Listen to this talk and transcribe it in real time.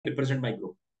represent my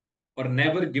group. और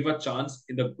never give a chance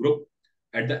in the group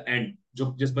at the end.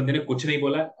 जो जिस बंदे ने कुछ नहीं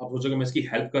बोला है, आप सोचोगे मैं इसकी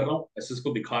हेल्प कर रहा हूँ, ऐसे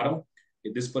इसको दिखा रहा हूँ,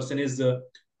 this person is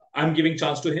I'm giving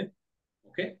chance to him,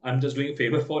 okay, I'm just doing a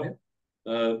favor for him.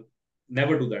 uh,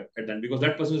 Never do that at the end, because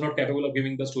that person is not capable of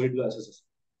giving the story to the SSS,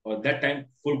 or that time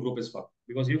full group is fucked,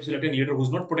 because you've selected a leader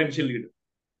who's not potential leader.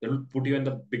 That will put you in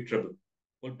the big trouble.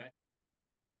 So,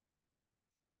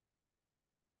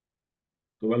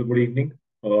 well, good evening,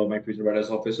 my future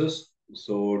badass officers.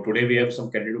 So today we have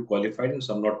some candidates who qualified and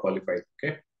some not qualified.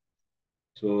 Okay,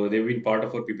 so they've been part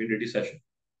of our PPDT session.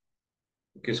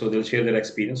 Okay, so they'll share their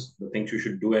experience, the things you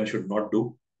should do and should not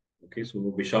do. Okay, so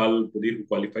Vishal Pudir, who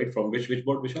qualified from which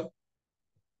board, Vishal?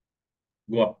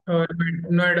 Goa.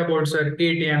 Noida board, sir.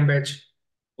 8 a.m. batch.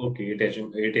 Okay,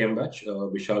 8 a.m. batch.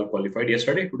 Vishal qualified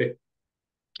yesterday, today.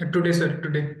 Today, sir.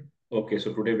 Today. Okay,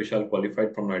 so today Vishal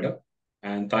qualified from Noida.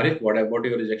 And Tariq, what about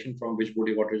your rejection from which board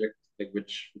you got rejected? Like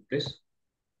which place?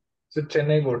 So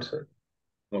Chennai board, sir.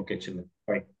 Okay, Chennai.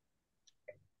 Fine.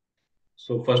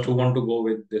 So first, who want to go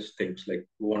with these things? Like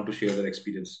who want to share their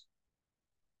experience?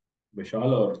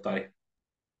 Vishal or Tariq?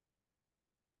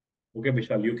 Okay,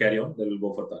 Vishal, you carry on. Then we'll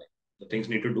go for Tariq. The things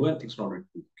need to do and things not to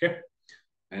do. Okay.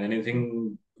 And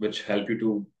anything which help you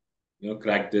to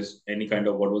crack this, any kind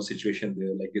of whatever situation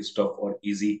there, like it's tough or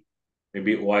easy,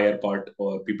 maybe OIR part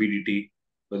or PPDT,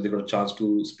 where they got a chance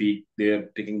to speak. They're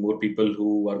taking more people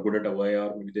who are good at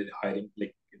OIR. Maybe they're hiring,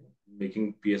 like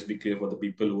making PSB clear for the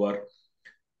people who are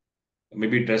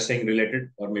maybe dressing related,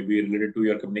 or maybe related to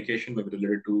your communication, maybe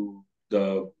related to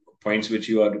the points which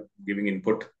you are giving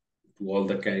input to all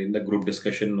the in the group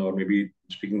discussion, or maybe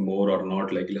speaking more or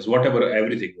not, like less, whatever,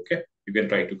 everything. Okay, you can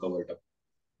try to cover it up.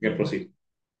 You can proceed.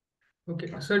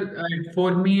 Okay, so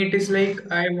for me, it is like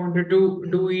I wanted to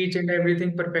do each and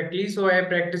everything perfectly. So I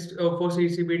practiced for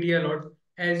CCBT a lot.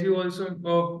 As you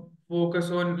also focus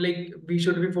on, like, we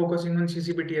should be focusing on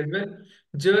CCBT as well.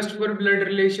 Just for blood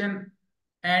relation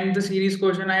and the series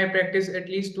question, I practice at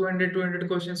least 200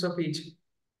 questions of each.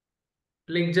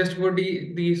 Like just for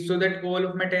these, so that all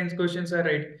of my 10 questions are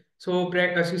right. So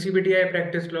CCBT I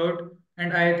practiced a lot,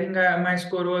 and I think my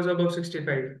score was above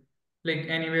 65, like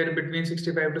anywhere between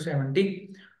 65 to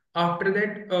 70. After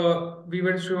that, we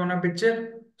were shown a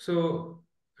picture. So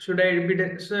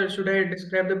sir, should I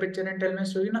describe the picture and tell my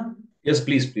story now? Yes,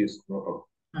 please, no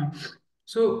problem.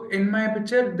 So in my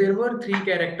picture, there were three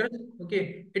characters.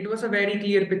 Okay, it was a very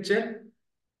clear picture.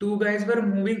 Two guys were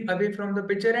moving away from the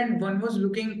picture, and one was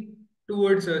looking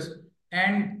towards us.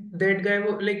 And that guy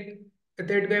was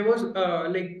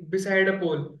like beside a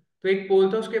pole. तो एक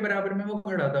पोल था, उसके बराबर में वो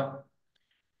खड़ा था.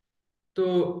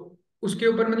 तो उसके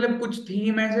ऊपर मतलब कुछ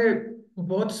थीम ऐसे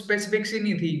बहुत स्पेसिफिक सी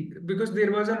नहीं थी, because there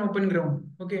was an open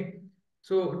ground. Okay,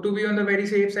 so to be on the very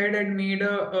safe side, I made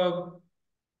a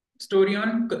story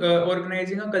on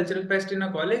organizing a cultural fest in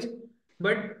a college.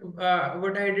 But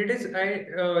what I did is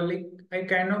I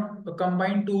kind of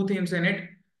combined two themes in it.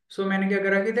 So मैंने क्या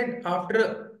करा कि that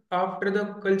after the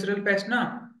cultural fest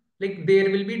ना, like there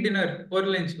will be dinner or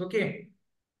lunch. Okay,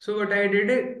 so what I did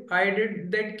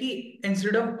that ki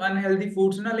instead of unhealthy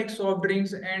foods na, like soft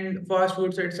drinks and fast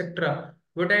foods etc.,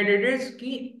 what I did is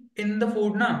ki in the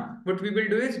food na, what we will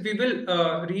do is we will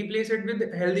replace it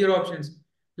with healthier options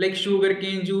like sugar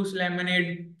cane juice,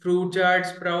 lemonade, fruit chaat,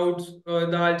 sprouts,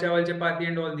 dal chawal chapati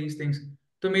and all these things.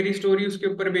 तो मेरी story उसके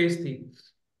ऊपर based थी.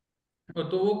 और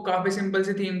तो वो काफी simple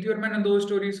सी theme थी, और मैंने दो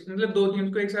स्टोरीज मतलब दो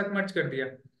थीम्स को एक साथ मर्ज कर दिया.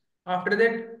 आफ्टर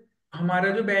दैट हमारा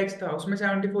जो बैच था उसमें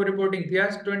 74 रिपोर्टिंग थी,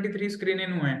 आज 23 स्क्रीन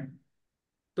इन हुए हैं.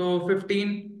 तो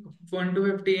 15 1 to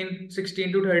 15,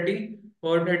 16 to 30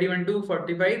 और 31 to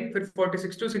 45, फिर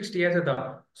 46 to 60 ऐसा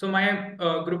था. So my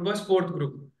group was fourth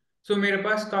group. सो मेरे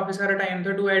पास काफी सारा टाइम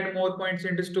था to add more points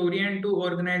into story and to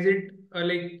organise it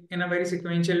like in a very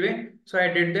sequential way. So I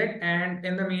did that, and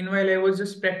in the meanwhile I was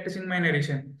just practicing my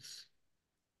narration.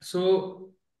 So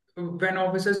when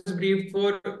officers briefed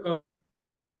for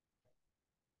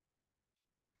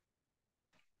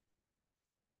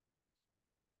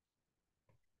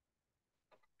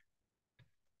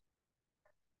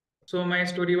so my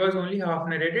story was only half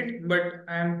narrated, but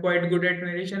I am quite good at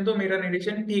narration. So मेरा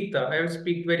narration ठीक था. I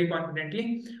speak very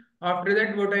confidently. After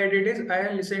that, what I did is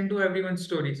I listened to everyone's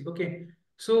stories. Okay,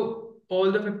 so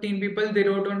all the 15 people, they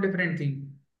wrote on different thing,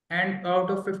 and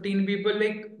out of 15 people,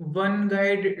 like one guy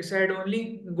said only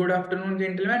 "Good afternoon,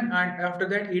 gentlemen," and after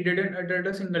that he didn't utter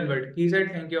a single word. He said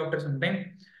thank you after some time,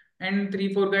 and three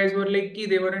four guys were like कि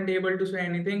they weren't able to say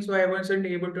anything, so I wasn't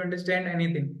able to understand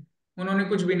anything. उन्होंने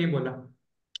कुछ भी नहीं बोला.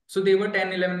 So they were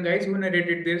 10, 11 guys who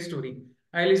narrated their story.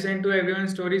 I listened to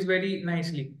everyone's stories very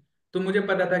nicely. तो मुझे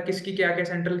पता था किसकी क्या क्या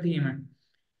सेंट्रल थीम है.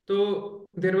 तो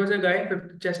there was a guy,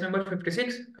 chest number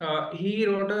 56. He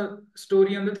wrote a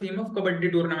story on the theme of kabaddi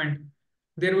tournament.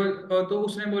 There was तो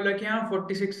उसने बोला कि हाँ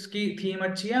 46 की थीम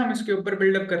अच्छी है, हम इसके ऊपर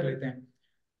बिल्डअप कर लेते हैं.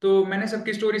 तो मैंने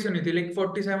सबकी स्टोरी सुनी थी, लेकिन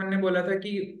 47 ने बोला था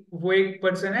कि वो एक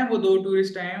पर्सन है, वो 2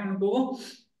 टूरिस्ट आए हैं, उनको वो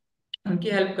उनकी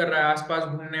हेल्प कर रहा है आसपास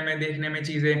घूमने में, देखने में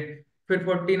चीजें. फिर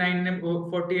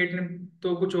 48 ने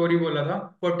तो कुछ और ही बोला था.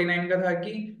 49 का था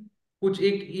कि कुछ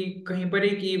कहीं पर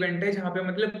एक इवेंट है जहाँ पे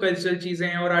मतलब कल्चरल चीजें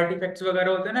हैं और आर्टिफैक्ट्स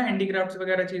वगैरह होते हैं ना, हैंडीक्राफ्ट्स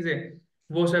वगैरह चीजें,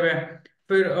 वो सब है.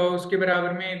 फिर उसके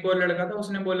बराबर में एक और लड़का था,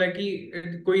 उसने बोला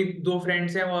कि कोई 2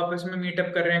 फ्रेंड्स हैं, वो आपस में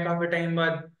मीटअप कर रहे हैं काफी टाइम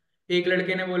बाद. एक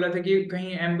लड़के ने बोला था कि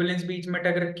कहीं एम्बुलेंस बीच में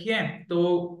अटक रखी है,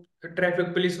 तो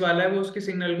ट्रैफिक पुलिस वाला है, वो उसके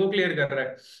सिग्नल को क्लियर कर रहा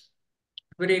है.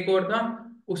 फिर एक और था,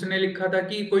 उसने लिखा था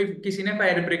कि कोई किसी ने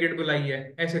फायर ब्रिगेड बुलाई है,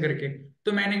 ऐसे करके.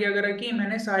 तो मैंने क्या करा कि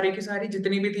मैंने सारी की सारी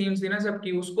जितनी भी थीम्स थी ना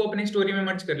सबकी, उसको अपनी स्टोरी में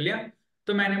मर्ज कर लिया.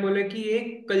 तो मैंने बोला कि ये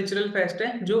कल्चरल फेस्ट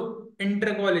है जो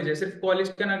इंटर कॉलेज है, सिर्फ कॉलेज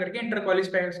का ना करके इंटर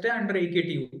कॉलेज फेस्ट है अंडर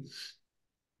AKTU.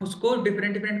 उसको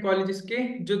डिफरेंट डिफरेंट कॉलेजेस के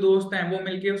जो दोस्त हैं वो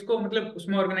मिलके उसको मतलब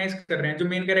उसमें ऑर्गेनाइज कर रहे हैं. जो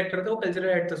मेन कैरेक्टर था वो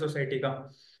कल्चरल हेड था सोसाइटी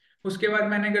का. उसके बाद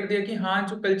मैंने कर दिया कि हाँ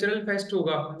जो कल्चरल फेस्ट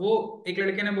होगा वो, एक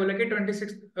लड़के ने बोला कि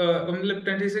 26 मतलब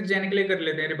 26 जन के लिए कर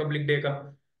लेते हैं रिपब्लिक डे का.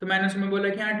 तो मैंने उसमें बोला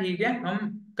कि हाँ ठीक है,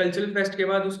 हम कल्चरल फेस्ट के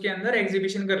बाद उसके अंदर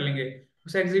एग्जीबिशन कर लेंगे.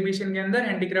 उस एग्जीबिशन के अंदर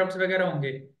हैंडीक्राफ्ट्स वगैरह होंगे.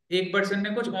 एक पर्सन ने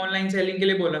कुछ ऑनलाइन सेलिंग के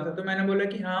लिए बोला था, तो मैंने बोला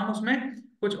कि हाँ हम उसमें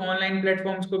कुछ ऑनलाइन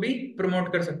प्लेटफॉर्म्स को भी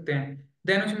प्रमोट कर सकते हैं.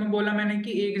 देन उसमें बोला मैंने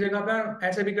कि एक जगह पर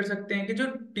ऐसा भी कर सकते हैं कि जो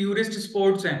टूरिस्ट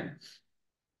स्पॉट्स हैं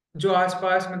जो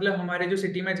आसपास मतलब हमारे जो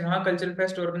सिटी में जहाँ कल्चरल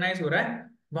फेस्ट ऑर्गेनाइज हो रहा है,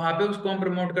 वहां पे उसको हम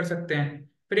प्रमोट कर सकते हैं.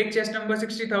 फिर एक चेस्ट नंबर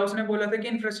 60 था, उसने बोला था कि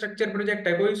इंफ्रास्ट्रक्चर प्रोजेक्ट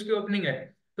है कोई, उसकी ओपनिंग है.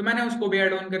 तो मैंने उसको भी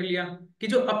ऐड ऑन कर लिया कि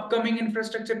जो अपकमिंग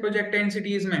इंफ्रास्ट्रक्चर प्रोजेक्ट है इन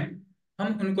सिटीज में,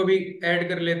 हम उनको भी ऐड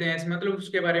कर लेते हैं इसमें, मतलब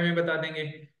उसके बारे में बता देंगे.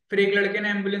 फिर एक लड़के ने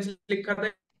एम्बुलेंस लिखा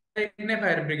था, एक ने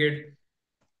फायर ब्रिगेड.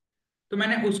 तो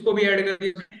मैंने उसको भी ऐड कर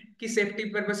दिया कि सेफ्टी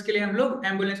पर्पस के लिए हम लोग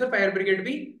एम्बुलेंस और फायर ब्रिगेड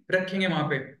भी रखेंगे वहां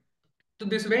पे. तो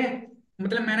दिस वे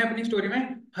मतलब मैंने अपनी स्टोरी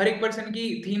में हर एक पर्सन की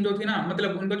थीम जो थी ना,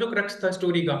 मतलब उनका जो क्रक्स था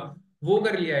स्टोरी का, वो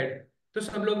कर लिया ऐड. तो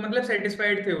सब लोग मतलब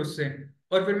सेटिस्फाइड थे उससे.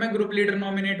 और फिर मैं ग्रुप लीडर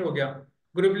नॉमिनेट हो गया.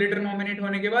 ग्रुप लीडर नॉमिनेट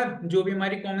होने के बाद जो भी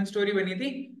हमारी कॉमन स्टोरी बनी थी,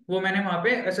 वो मैंने वहां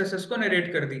पे एसएसएस को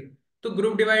नरेट कर दी. तो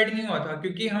ग्रुप डिवाइड नहीं हुआ था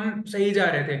क्योंकि हम सही जा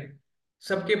रहे थे.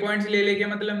 सबके पॉइंट्स ले लेके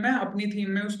मतलब मैं अपनी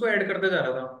थीम में उसको ऐड करता जा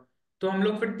रहा था. तो हम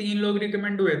लोग फिर 3 लोग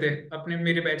रिकमेंड हुए थे अपने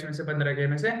मेरे बैच में से, 15 के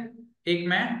में से. एक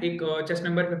मैं, एक चेस्ट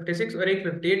नंबर 56 और एक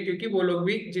 58, क्योंकि वो लोग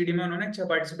भी जीडी में उन्होंने अच्छा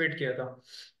पार्टिसिपेट किया था.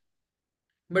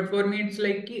 But for me it's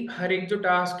like कि हर एक जो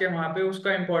टास्क है वहां पे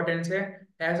उसका इंपॉर्टेंस है.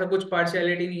 ऐसा कुछ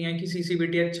पार्शियलिटी नहीं है कि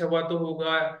CCBT अच्छा हुआ तो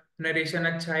होगा, नरेशन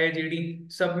अच्छा है, जीडी,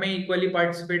 सब में इक्वली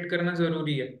पार्टिसिपेट करना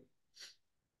जरूरी है.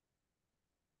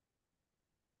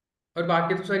 और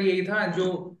बाकी तो सर यही था जो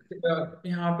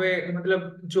यहाँ पे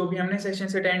मतलब जो भी हमने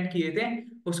सेशंस अटेंड किए थे,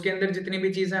 उसके अंदर जितनी भी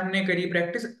चीजें हमने करी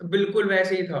प्रैक्टिस बिल्कुल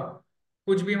वैसे ही था.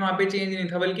 कुछ भी वहां पे चेंज नहीं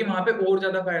था, बल्कि वहां पे और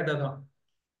ज्यादा फायदा था.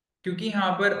 क्योंकि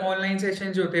यहाँ पर ऑनलाइन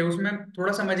सेशन जो थे उसमें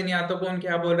थोड़ा समझ नहीं आता कौन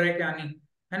क्या बोल रहा है क्या नहीं,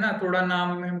 है ना, थोड़ा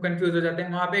नाम में हम कंफ्यूज हो जाते हैं.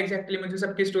 वहां पे एग्जैक्टली मुझे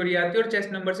सबकी स्टोरी आती है और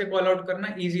चेस्ट नंबर से कॉल आउट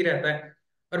करना इजी रहता है.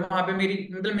 और वहां पे मेरी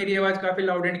मतलब मेरी आवाज काफी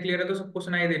लाउड एंड क्लियर है, तो सबको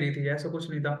सुनाई दे रही थी, ऐसा कुछ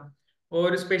नहीं था.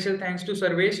 और स्पेशल थैंक्स टू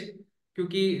सर्वेश,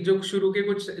 क्योंकि जो शुरू के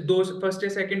कुछ दो फर्स्ट या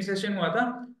सेकंड सेशन हुआ था,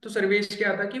 तो सर्वेश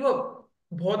क्या था कि वो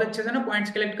बहुत अच्छे से ना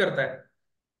पॉइंट्स कलेक्ट करता है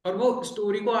और वो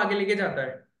स्टोरी को आगे लेके जाता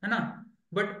है ना.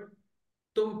 बट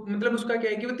तो मतलब उसका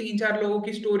क्या है कि वो 3-4 लोगों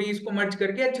की स्टोरीज को मर्ज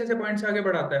करके अच्छे से पॉइंट्स आगे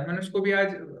बढ़ाता है. मैंने उसको भी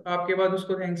आज आपके बाद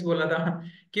उसको थैंक्स बोला था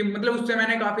कि मतलब उससे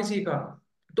मैंने काफी सीखा.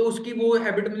 तो उसकी वो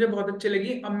हैबिट मुझे बहुत अच्छी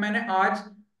लगी. अब मैंने आज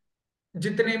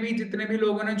जितने भी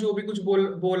लोगों ने जो भी कुछ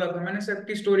बोला था, मैंने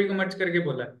सबकी स्टोरी को मर्ज करके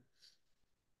बोला है.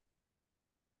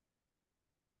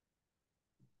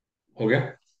 हो गया.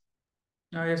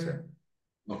 हाँ yes sir.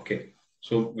 Okay.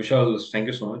 So Vishal, thank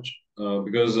you so much.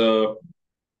 Because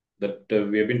that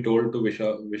we have been told to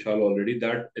Vishal already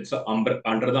that it's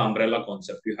under the umbrella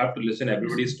concept. You have to listen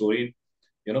everybody's story.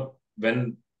 You know,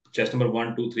 when chest number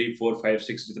 1, 2, 3, 4, 5,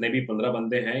 6, जितने भी 15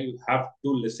 बंदे हैं, you have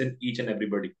to listen each and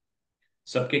everybody.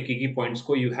 सबके key points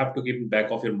को you have to keep in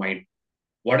back of your mind.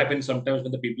 What happens sometimes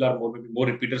when the people are more, maybe more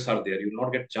repeaters are there, you will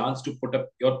not get chance to put up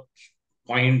your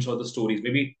points or the stories.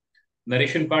 Maybe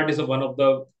narration part is one of the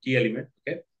key element.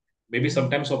 Okay, maybe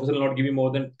sometimes officer will not give you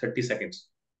more than 30 seconds,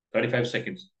 35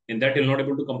 seconds. In that you're not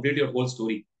able to complete your whole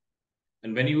story.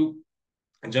 And when you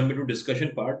jump into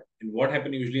discussion part, and what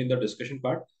happens usually in the discussion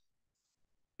part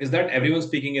is that everyone's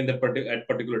speaking in that at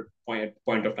particular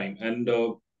point of time, and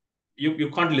you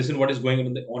can't listen what is going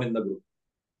on in the group,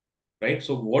 right?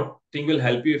 So what thing will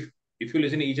help you if you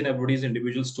listen each and everybody's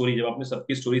individual story. जब आपने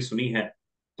सबकी story सुनी है,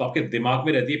 तो आपके दिमाग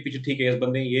में रहती है पीछे, ठीक है इस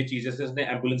बंदे ने ये चीज, जैसे इसने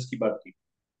एम्बुलेंस की बात की,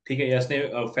 ठीक है, या इसने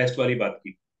फेस्ट वाली बात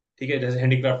की, ठीक है, जैसे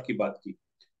हैंडीक्राफ्ट की बात की,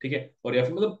 ठीक है, और या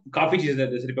फिर मतलब काफी चीजें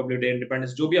जैसे रिपब्लिक डे,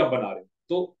 इंडिपेंडेंस, जो भी आप बना रहे हो,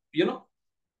 तो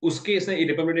उसके इसने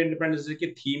रिपब्लिक डे इंडिपेंडेंस डे के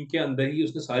थीम के अंदर ही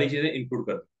उसने सारी चीजें इंक्लूड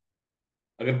कर दी।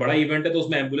 अगर बड़ा इवेंट है तो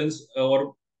उसमें एम्बुलेंस और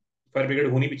फायर ब्रिगेड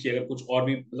होनी भी चाहिए, अगर कुछ और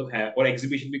भी मतलब है, और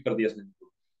एग्जीबिशन भी कर दिया इसने।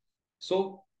 सो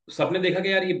सबने देखा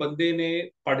कि यार ये बंदे ने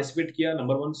पार्टिसिपेट किया,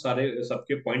 नंबर वन, सारे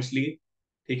सबके पॉइंट्स लिए,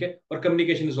 ठीक है, और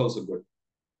communication is also good.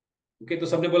 Okay, तो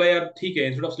सबने बोला यार ठीक है,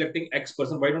 instead of selecting x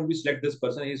person, why don't we select this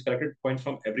person, he is collected points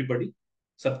from everybody,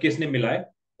 सबके इसने मिलाए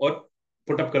और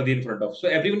पुट अप कर दिया in front of, so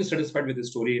everyone is satisfied with the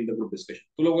story in the group discussion.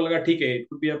 तो लोगों को लगा ठीक है, it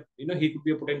could be a he could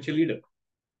be a potential leader.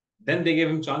 Then they gave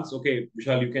him chance, okay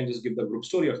Vishal, you can just give the group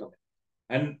story और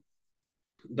something. And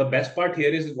the best part here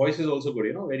is his voice is also good,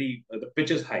 very the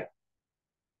pitch is high.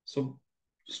 So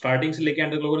starting से लेके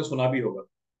and तक लोगों ने सुना भी होगा।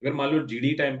 अगर मान लो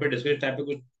जीडी टाइम पे, डिस्कशन टाइम पे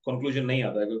कुछ कंक्लूजन नहीं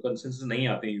आता है, कोई कंसेंसस नहीं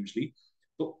आते हैं यूजली,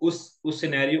 तो उस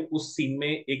सिनेरियो, उस सीन में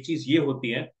एक चीज ये होती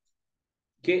है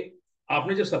कि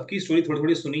आपने जब सबकी स्टोरी थोड़ी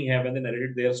थोड़ी सुनी है, when they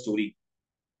narrated their story,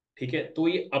 ठीक है, तो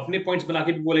ये अपने पॉइंट्स बना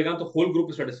के भी बोलेगा तो whole group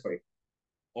is satisfied.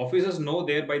 Officers know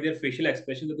there by their facial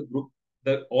expression that the group,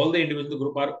 all the individuals in the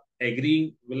group are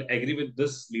will agree with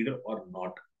this leader or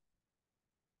not.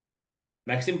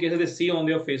 Maximum cases they see on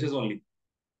their faces only.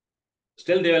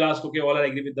 Still, they will ask, okay, all are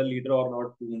agree with the leader or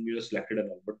not, to whom you just selected and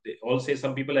all. But they all say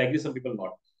some people agree, some people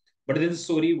not. But in this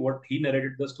story, what he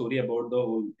narrated the story about the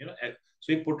whole,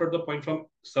 so he put out the point from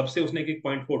सबसे उसने एक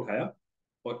point को उठाया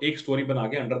और एक story बना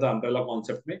के under the umbrella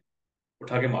concept में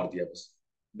उठा के मार दिया बस.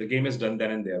 The game is done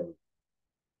then and there.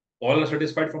 All are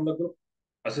satisfied from the group.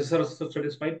 Assessor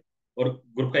satisfied. और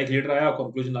ग्रुप का एक लीडर आया,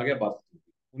 कंक्लूजन आ गया, बात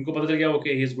खत्म। उनको पता चल गया okay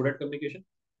he is good at communication,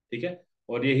 ठीक है,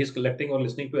 और ये ही इज कलेक्टिंग और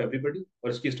लिसनिंग टू एवरीबॉडी, और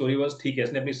इसकी स्टोरी वाज ठीक है,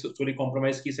 इसने अपनी स्टोरी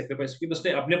कॉम्प्रोमाइज की, सेक्रीफाइस की,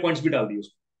 उसने अपने पॉइंट्स भी डाल दिए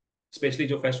उसमें, स्पेशली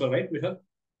जो फेस्ट वाला, right Vishal,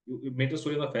 you made the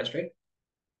story of the fest, right?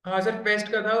 हाँ सर,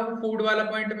 पेस्ट का था वो, फूड वाला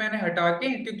पॉइंट मैंने हटा के,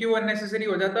 क्योंकि वो अननेसेसरी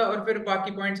हो जाता, और फिर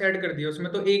बाकी पॉइंट्स ऐड कर दिए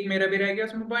उसमें, तो एक मेरा भी रह गया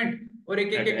उसमें पॉइंट, और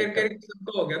एक एक एक करके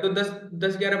सबका हो गया, तो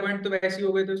 10-11 पॉइंट तो वैसे ही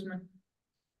हो गए थे उसमें।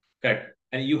 Correct,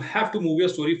 and you have to move your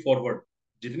story forward.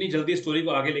 जितनी जल्दी स्टोरी को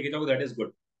आगे लेके जाओगे दैट इज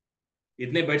गुड।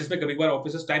 इतने बैचेस में कभी कभार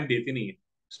ऑफिसर्स टाइम देते नहीं है,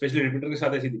 स्पेशली रिपीटर के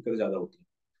साथ ऐसी दिक्कत ज्यादा होती है।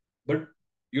 बट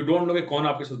यू डोंट नो कि कौन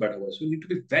आपके साथ बैठा हुआ है, so you need to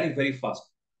be very very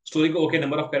fast. Story को okay,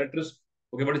 number of characters,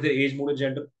 okay what is the age, mode,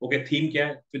 gender, okay theme क्या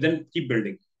है, फिर देन कीप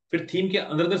बिल्डिंग। फिर थीम के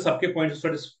अंदर अंदर सबके पॉइंट्स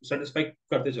सेटिस्फाई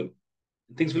करते चलो,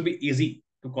 things will be easy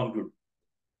to conclude,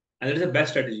 and that is the best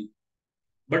strategy.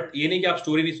 But ये नहीं कि आप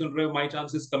स्टोरी नहीं सुन रहे हो, माई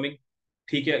चांस इज कमिंग,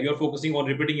 ठीक है, you are focusing on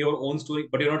repeating your own story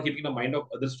but you are not keeping the mind of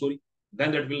other story,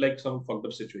 then that will like some fucked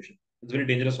up situation. It's very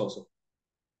dangerous also,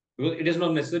 because it is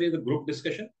not necessary the group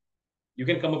discussion, you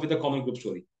can come up with a common group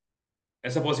story,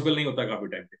 ऐसा possible नहीं होता काफी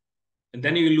time पे, and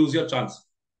then you will lose your chance.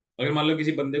 अगर मान लो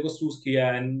किसी बंदे को चूज किया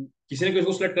एंड किसी ने किसी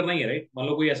को सिलेक्ट करना ही है, राइट, मान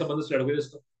लो कोई ऐसा बंदा सिलेक्ट हो गया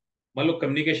जिसका मान लो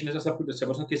कम्युनिकेशन ऐसा सब कुछ अच्छा,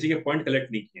 पर उसने किसी के पॉइंट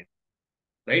कलेक्ट नहीं किए,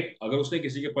 राइट, अगर उसने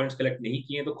किसी के पॉइंट्स कलेक्ट नहीं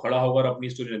किए तो खड़ा होगा और अपनी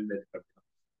स्टोरी जनरेट कर देगा,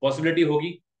 पॉसिबिलिटी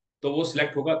होगी, तो वो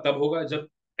सिलेक्ट होगा तब होगा जब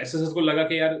एसएसएस को लगा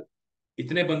कि यार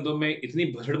इतने बंदों में इतनी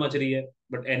भसड़ मच रही है,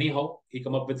 but any how he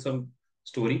come up with some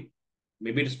story,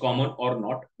 maybe it's common or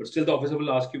not, but still the officer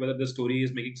will ask you whether the story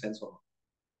is making sense or not.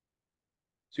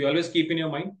 So you always keep in your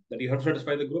mind that you have to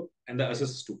satisfy the group and the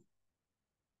assessors too,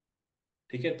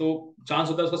 ठीक है, तो chance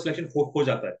होता है उसका selection हो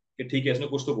जाता है कि ठीक है इसने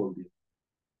कुछ तो बोल दिया,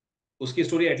 उसकी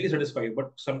story at least satisfy,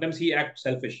 but sometimes he act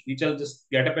selfish, he just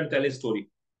get up and tell his story.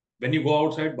 When you go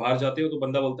outside, बाहर जाते हो, तो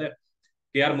बंदा बोलता है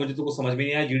कि यार मुझे तो कुछ समझ में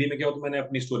नहीं आया, जीडी में क्या हो, तो मैंने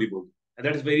अपनी स्टोरी बोल दी, and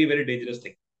that is very very dangerous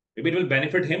thing. Maybe it will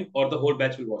benefit him or the whole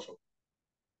batch will wash out.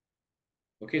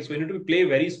 Okay, so you need to play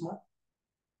very smart.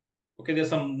 Okay,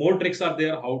 there's some more tricks are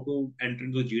there how to enter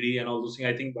into GD and all those things.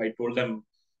 I think I told them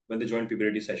when they joined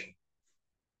PPDT session,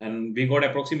 and we got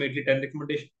approximately 10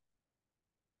 recommendation.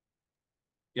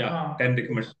 Yeah, हाँ 10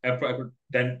 recommend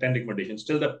 10 recommendations.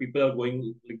 Still, the people are going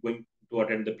to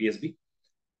attend the PSB.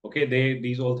 Okay,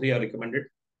 these all three are recommended.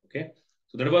 Okay,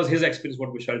 so that was his experience.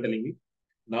 What Vishal telling me.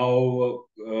 Now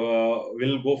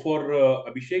we'll go for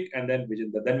Abhishek and then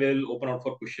Vijender. Then we'll open out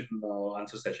for question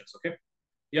answer sessions. Okay.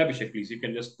 Yeah, Abhishek, please, you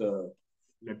can just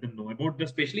let them know about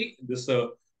especially this,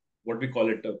 what we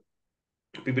call it,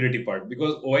 PPDT part.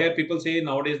 Because OIR people say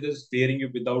nowadays they're clearing you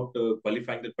without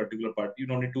qualifying that particular part. You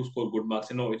don't need to score good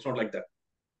marks. No, it's not like that.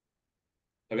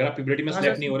 अगर आप PPDT में हाँ sir,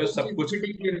 select नहीं हो रहे हो, सब कुछ,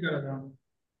 क्लियर करा था।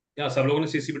 या सब लोगों ने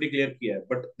CCPT क्लियर किया है,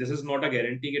 but this is not a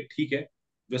guarantee कि ठीक है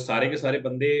जो सारे के सारे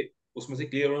बंदे उसमें से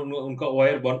क्लियर हो उनका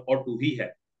OIR 1 और 2 ही है।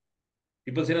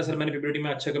 पीपल से ना सर मैंने PPDT में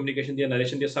अच्छा कम्युनिकेशन दिया,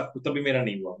 नरेशन दिया, सब कुछ, तभी मेरा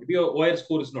नहीं हुआ, may be OIR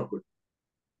score is not good.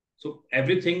 So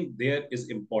everything there is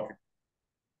important.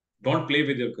 Don't play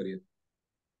with your career.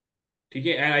 ठीक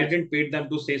है? And I didn't pay them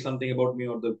to say something about me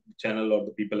or the channel or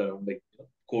the people around, like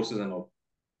courses and all.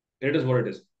 It is what it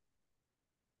is.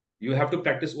 You have to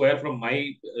practice OR from my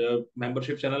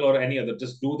membership channel or any other.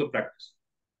 Just do the practice.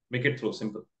 Make it through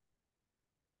simple.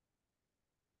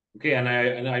 Okay, and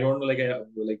I don't know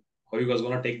like how you guys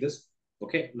gonna take this.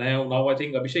 Okay, now I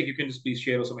think Abhishek, you can just please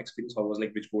share some experience. How was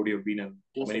like which board you've been and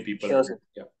how Yes, many sir. people Sure, and sir.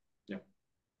 yeah, yeah.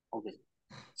 Okay.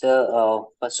 Sir,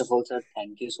 first of all, sir,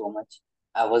 thank you so much.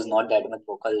 I was not that much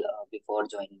vocal before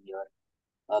joining your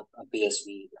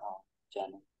PSB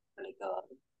channel. Like,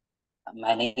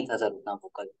 मैं नहीं था sir उतना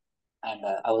vocal, and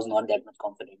I was not that much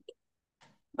confident.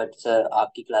 But sir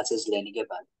आपकी classes लेने के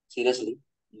बाद seriously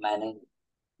मैंने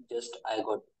just I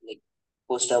got like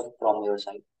pushed up from your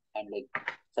side, and like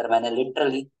sir मैंने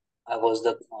literally I was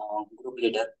the group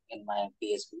leader in my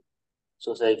PSB.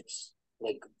 So sir it's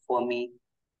like for me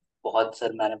बहुत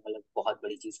sir मैंने मतलब बहुत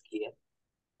बड़ी चीज की है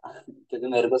क्योंकि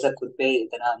मेरे को सर खुद पे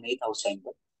इतना नहीं था उस टाइम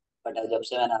पर, बट जब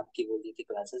से मैंने आपकी वो ली थी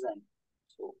क्लासेस आई,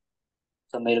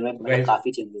 तो मेरे में So मतलब guys,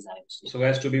 काफी चेंजेस आए उससे। so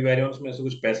guys, to be very honest, मैंने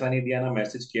कुछ पैसा नहीं दिया ना,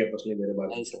 मैसेज किया पर्सनली मेरे बारे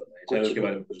में नहीं कुछ सर, बताया, चैनल कुछ के भी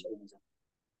बारे में कुछ कुछ भी बताया. नहीं सर।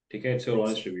 ठीक है, इट्स योर नहीं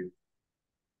ऑनेस्ट सर। रिव्यू.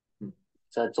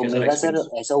 सर तो कैसा मेरा सर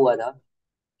एक्सपीरियंस? ऐसा हुआ था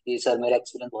कि सर मेरा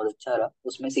एक्सपीरियंस बहुत अच्छा रहा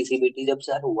उसमें। सीसीबीटी जब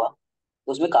सर हुआ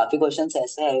तो उसमें काफी क्वेश्चंस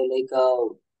ऐसे आए लाइक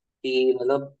कि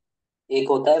मतलब एक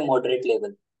होता है मॉडरेट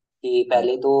लेवल, कि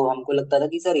पहले तो हमको लगता था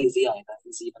कि सर इजी आएगा,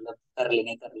 इजी मतलब कर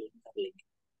लेंगे।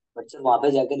 बट सर वहां पे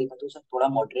जाके देखा तो सर थोड़ा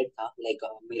मॉडरेट था, लाइक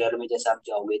मिरर में जैसे आप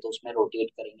जाओगे तो उसमें रोटेट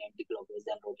करेंगे एंटी क्लॉकवाइज,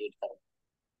 देन रोटेट करेंगे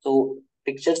तो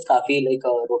पिक्चर्स काफी लाइक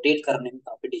रोटेट करने में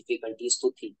काफी डिफिकल्टीज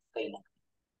तो थी कहीं ना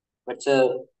कहीं। बट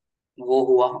सर वो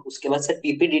हुआ, उसके बाद सर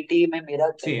पीपीडीटी में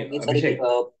मेरा See, जनरली सर एक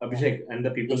Abhishek, and the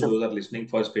ये people सब। those are listening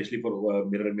for, especially for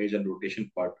mirror image and rotation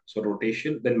part. So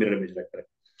rotation, then mirror image रहता है.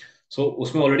 So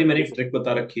उसमें ऑलरेडी मैंने ये एक सब। ट्रिक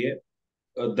बता रखी है.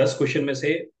 10 क्वेश्चन में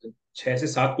से 6 से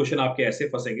 7 क्वेश्चन आपके ऐसे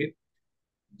फंसेंगे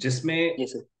जिसमें ये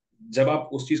सर। जब आप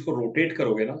उस चीज को रोटेट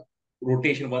करोगे ना,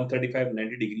 रोटेशन 135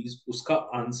 90 डिग्रीज, उसका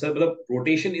आंसर मतलब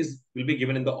rotation is will be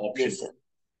given in the ये ऑप्शन. सर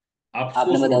आपको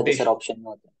आपने उस बताया था सर रोटेशन, ऑप्शन में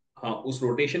होता हाँ उस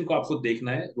रोटेशन को आपको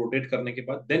देखना है. रोटेट करने के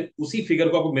बाद देन उसी फिगर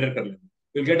को आपको मिरर कर लेना.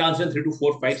 You get answer in 3 to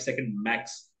 4 5 second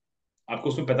max. आपको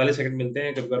उसमें 45 सेकंड मिलते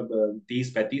हैं, कभी कभी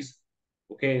 30 35.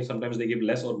 Okay, sometimes they give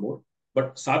less और मोर.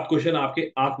 बट 7 क्वेश्चन आपके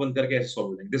आंख बंद करके ऐसे सॉल्व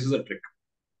हो जाएंगे. This is a trick.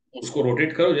 है। उसको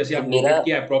रोटेट करो, जैसे सर आप मेरा रोटेट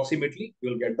किया approximately you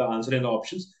will get the answer in the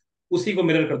options. उसी को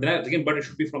मिरर कर देना है, लेकिन but it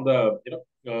should be from the you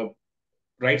know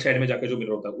right side में जाकर जो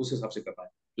मिरर होता है उस हिसाब से करना है.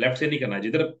 लेफ्ट से नहीं करना है.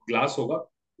 जिधर ग्लास होगा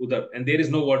उधर. And there is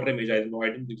no water image. I know, I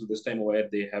don't think this time where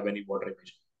they have any water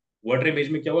image. Water image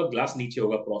में क्या होगा, ग्लास नीचे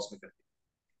होगा क्रॉस में करके,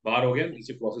 बाहर हो गया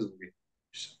नीचे क्रॉसेस हो गए,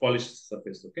 पॉलिश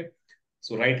सरफेस. ओके,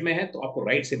 सो राइट में है तो आपको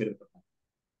राइट से मिरर करना है.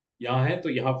 यहाँ है तो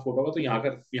यहाँ फोटो होगा तो यहाँ का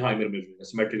यहाँ मिरर मिल जाएगा,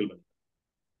 सिमेट्रिकल बनेगा.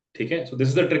 ठीक है, so this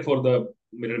is the trick for the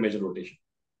mirror image rotation.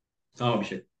 हाँ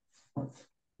अभिषेक.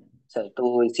 सर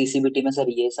तो सीसीबीटी में सर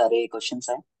ये सारे क्वेश्चंस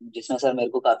आए जिसमें सर मेरे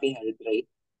को काफी हेल्प रही।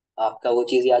 आपका वो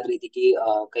चीज याद रही थी कि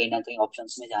कहीं ना कहीं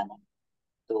ऑप्शंस में जाना है,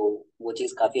 तो वो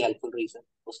चीज काफी हेल्पफुल रही सर।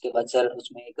 उसके बाद सर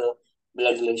उसमें एक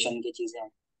ब्लड रिलेशन की चीजें हैं,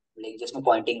 लाइक जिसमें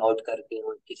पॉइंटिंग आउट करके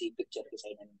और किसी पिक्चर के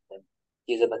साइड में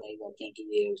चीजें बताई जाती हैं कि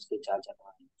ये उसके चार चक्र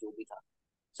हैं जो भी था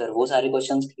सर, वो सारे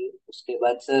क्वेश्चंस थे। उसके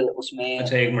बाद सर उसमें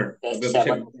अच्छा एक मिनट, टेस्ट अभी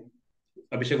सेवन अभिषेक, होते हैं।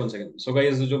 अभिषेक 1 सेकंड. सो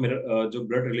गाइस, जो मेरा जो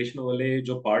ब्लड रिलेशन वाले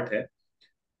जो पार्ट है,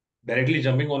 directly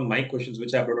jumping on my questions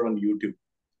which I uploaded on YouTube.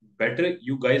 Better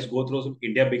you guys go through some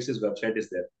India Bix's website is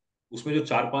there. उसमें जो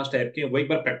 4 5 टाइप के हैं वो एक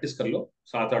बार प्रैक्टिस कर लो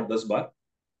 7 8 10 बार.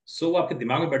 सो वो आपके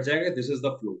दिमाग में बैठ जाएगा. This is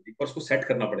the flow. एक बार उसको सेट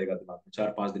करना पड़ेगा दिमाग में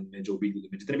 4 5 दिन में, जो भी दिन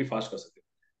में जितने भी फास्ट कर सकते हो.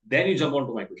 Then you jump on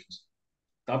to my question.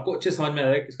 तो आपको अच्छे समझ में आ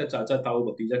रहा है किसका चाचा ताऊ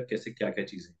भतीजा कैसे क्या क्या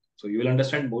चीजें. So you will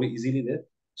understand more easily there.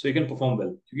 So you can perform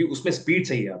well, क्योंकि उसमें स्पीड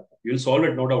चाहिए आपको. You will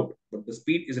solve it no doubt, but the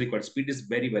speed is required. Speed is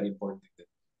very very important thing,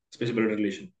 specially blood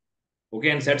relation.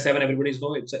 Okay, and set 7, everybody's know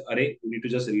it's an array. You need to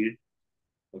just read it.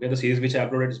 Okay, the series which I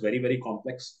uploaded is very, very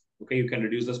complex. Okay, you can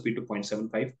reduce the speed to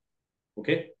 0.75.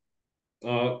 Okay,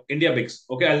 India Bix.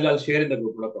 Okay, I'll share in the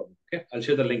group. No problem. Okay, I'll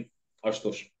share the link.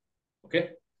 Ashutosh. Okay,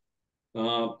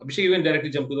 Abhishek, you can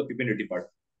directly jump to the PPDT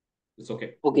part. It's okay.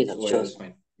 Okay It's sir, OIR sure is sir,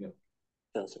 fine. Yeah.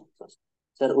 Sure sir, sure sir.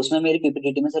 Sir उसमें मेरी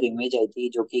पीपीटीटी में sir image I थी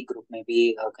जो कि group में भी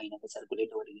कहीं ना कहीं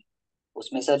सर्कुलेट हो रही है।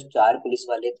 उसमें सर 4 पुलिस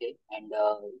वाले थे एंड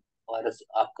और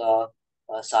आपका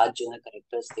 7 जो है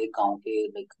करेक्टर्स थे गांव के,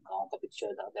 लाइक गांव का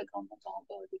पिक्चर था, बैकग्राउंड में गांव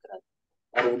का दिख रहा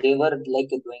था, और दे were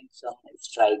like doing some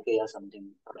strike या समथिंग,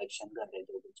 प्रोटेक्शन कर रहे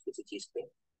थे कुछ किसी चीज पे।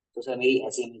 तो सर मेरी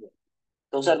ऐसी इमेज है।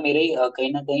 तो सर मेरे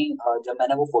कहीं ना कहीं जब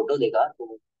मैंने वो फोटो देखा तो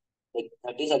लाइक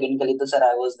 30 सेकंड के लिए तो sir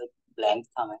I was like blank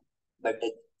था मैं। But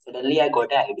suddenly I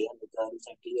got a idea, like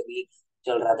recently अभी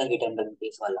चल रहा था हिट एंड रन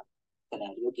केस वाला,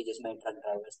 सिनेरियो कि जिसमें ट्रक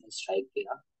ड्राइवर्स ने स्ट्राइक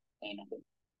किया कहीं ना कहीं।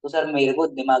 तो सर मेरे को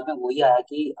दिमाग में वही आया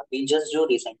कि अभी जस्ट जो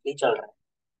रिसेंटली चल रहा है,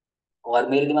 और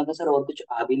मेरे दिमाग में सर और कुछ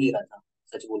आ भी नहीं रहा था,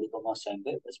 सच बोलूं तो मैं उस टाइम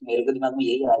पे बस मेरे को दिमाग में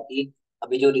यही आया कि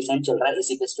अभी जो रिसेंट चल रहा है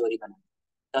इसी पे स्टोरी बनाई।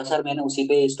 तो सर मैंने उसी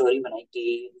पे स्टोरी बनाई कि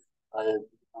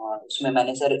उसमें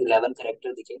मैंने सर 11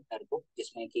 कैरेक्टर दिखे मेरे को,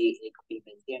 जिसमें कि एक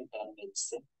फीमेल थी एंड 10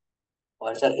 मेल्स थे।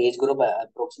 और सर एज ग्रुप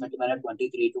अप्रोक्सीमेटली मैंने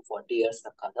 23 to 40 ईयर्स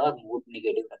रखा था, और मूड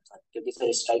निगेटिव रखा था क्योंकि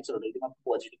सर स्ट्राइक्स हो रही थी। मैं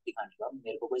पॉजिटिव दिखाने लगा,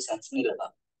 मेरे को कोई सेंस नहीं लगा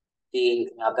कि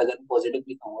यहाँ पे अगर मैं पॉजिटिव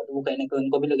दिखाऊंगा तो वो कहीं ना कहीं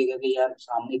उनको भी लगेगा कि यार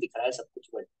सामने दिख रहा है सब कुछ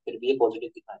बट फिर भी ये पॉजिटिव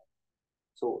दिखा रहा है।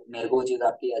 सो मेरे को वो चीज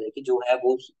आपकी याद है कि जो है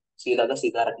वो सीधा का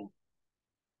सीधा रखना।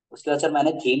 उसके बाद सर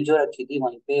मैंने थीम जो रखी थी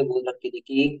वहीं पे वो रखी थी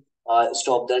कि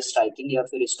स्टॉप द स्ट्राइकिंग या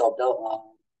फिर स्टॉप द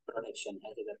प्रोटेक्शन,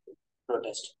 ऐसे करके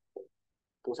प्रोटेस्ट।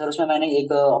 तो सर उसमें मैंने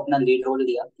एक अपना लीड रोल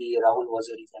लिया कि Rahul was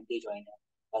recently join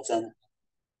as an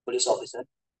police officer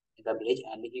in the village,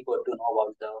 and he got to know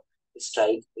about the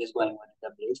strike is going on in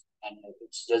the village, and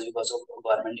it's just because of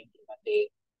government implement a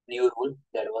new rule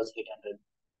that was hit and run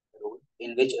rule,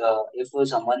 in which if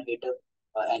someone hit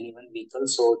anyone vehicle,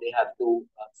 so they have to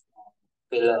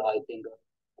fill I think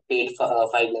paid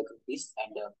 5 lakh rupees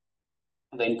and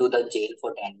went to the jail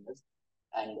for 10 years।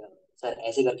 And sir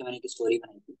ऐसे करके मैंने एक story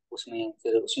बनाई थी उसमें।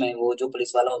 फिर उसमें वो जो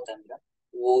पुलिस वाला होता है मेरा,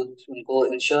 वो उनको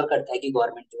इंश्योर करता है कि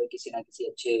गवर्नमेंट जो है किसी ना किसी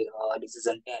अच्छे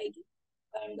डिसीजन पे आएगी,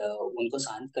 एंड उनको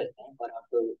शांत करते हैं। और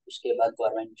अब उसके बाद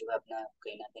गवर्नमेंट जो है अपना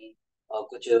कहीं ना कहीं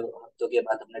कुछ हफ्तों के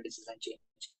बाद अपना डिसीजन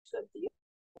चेंज करती है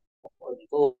और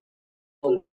उनको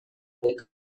एक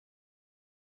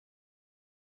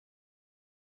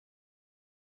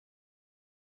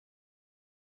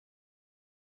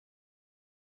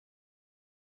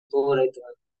तो लाइक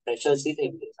प्रेशर्स ही थे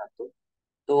मेरे साथ।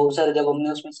 तो सर जब हमने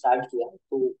उसमें स्टार्ट किया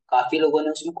तो काफी लोगों ने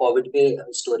उसमें कोविड पे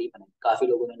स्टोरी बनाई, काफी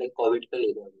लोगों ने लाइक कोविड पे ले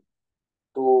लिया।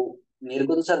 तो मेरे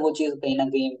को तो सर वो चीज कहीं ना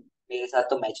कहीं मेरे साथ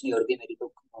तो मैच नहीं हो रही थी, मेरी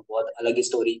तो बहुत अलग ही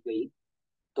स्टोरी हुई।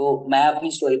 तो मैं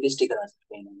अपनी स्टोरी पे स्टिक रहा सर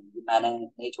कहीं ना कहीं, मैंने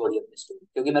नहीं छोड़ी अपनी स्टोरी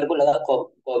क्योंकि मेरे को लगा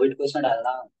कोविड को इसमें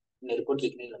डालना मेरे को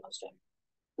ठीक नहीं लगा उस टाइम।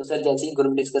 तो सर जैसे ही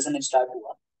ग्रुप डिस्कशन स्टार्ट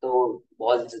हुआ तो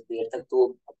बहुत देर तक तो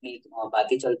अपनी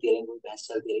बातें चलती रही, वो बहस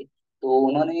चलती रही। तो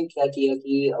उन्होंने क्या किया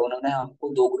कि उन्होंने हमको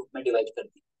दो ग्रुप में डिवाइड कर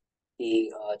दी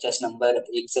कि चेस नंबर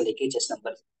 1 से लेके चेस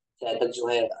नंबर 6 तक जो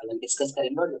है अलग डिस्कस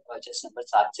करेंगे, और चेस नंबर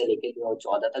 7 से लेके जो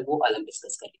 14 तक वो अलग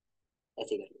डिस्कस करेंगे,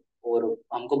 ऐसे करके। और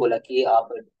हमको बोला कि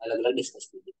आप अलग अलग डिस्कस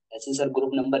कीजिए। ऐसे ही सर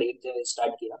ग्रुप नंबर 1 जो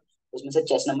स्टार्ट किया, उसमें से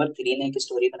चेस नंबर 3 ने एक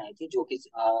स्टोरी बनाई थी जो कि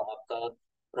आपका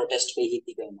प्रोटेस्ट पे ही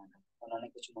थी कहीं ना कहीं। उन्होंने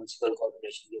कुछ म्यूनसिपल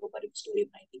कॉर्पोरेशन के ऊपर एक स्टोरी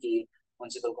बनाई थी कि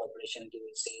म्यूनसिपल कॉर्पोरेशन की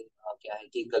वजह से क्या है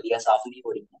कि गलियां साफ नहीं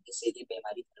हो रही है, जिससे कि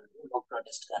बीमारी फैल रही है, लोग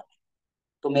प्रोटेस्ट कर रहे हैं।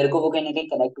 तो मेरे को वो कहीं ना कहीं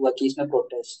कनेक्ट हुआ कि इसमें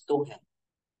प्रोटेस्ट तो है,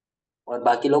 और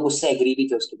बाकी लोग उससे एग्री भी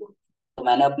थे उसके ग्रुप। तो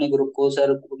मैंने अपने ग्रुप को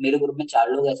सर, मेरे ग्रुप में 4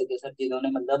 लोग ऐसे थे सर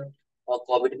जिन्होंने मतलब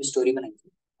कोविड की स्टोरी बनाई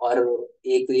थी, और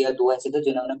एक या दो ऐसे थे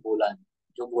जिन्होंने बोला नहीं,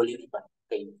 जो बोल ही नहीं पाए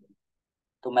कहीं भी।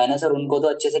 तो मैंने सर उनको तो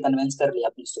अच्छे से कन्विंस कर लिया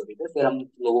अपनी स्टोरी पे, फिर हम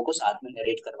लोगों को साथ में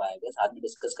नरेट करवाया गया, साथ में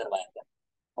डिस्कस करवाया गया।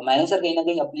 और मैंने सर कहीं ना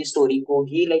कहीं अपनी स्टोरी को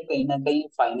ही लाइक कहीं ना कहीं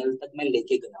फाइनल तक मैं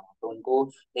लेके गया हूँ। तो उनको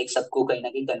लाइक सबको कहीं ना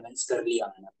कहीं कन्विंस कर लिया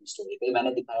मैंने अपनी स्टोरी पे।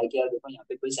 मैंने दिखाया कि यार देखो यहाँ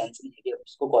पे कोई सेंस नहीं है कि आप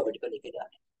इसको कोविड पे लेके जा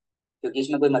रहे हैं, क्योंकि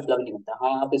इसमें कोई मतलब नहीं होता।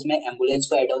 हाँ आप इसमें एम्बुलेंस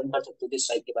को एड ऑन कर सकते हो कि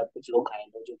स्ट्राइक के बाद कुछ लोग घायल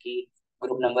हो, जो कि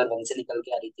ग्रुप नंबर 1 से निकल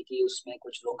के आ रही थी कि उसमें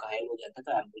कुछ लोग घायल हो जाते हैं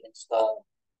तो एम्बुलेंस का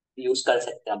यूज कर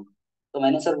सकते हैं हम। तो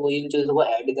मैंने सर वो इन चीजों को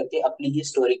ऐड करके अपनी ही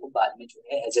स्टोरी को बाद में जो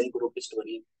है एज एन ग्रुप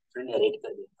स्टोरी फिर नरेट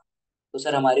कर दिया। तो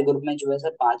सर हमारे ग्रुप में जो है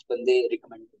सर 5 बंदे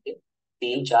रिकमेंड थे,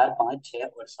 3 4 5 6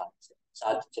 और 7 से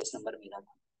 7 चेस नंबर मेरा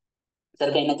था।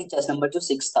 सर कहीं ना कहीं चेस नंबर जो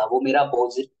 6 था वो मेरा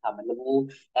अपोजिट था, मतलब वो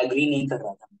एग्री नहीं कर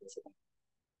रहा था मेरे से।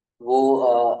 वो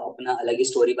अपना अलग ही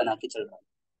स्टोरी बना के चल रहा था।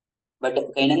 बट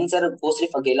कहीं ना कहीं सर वो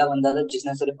सिर्फ अकेला बंदा था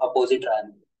जिसने सिर्फ अपोजिट रहा है,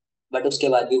 बट उसके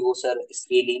बाद भी वो सर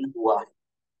स्क्रीन हुआ है।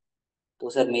 तो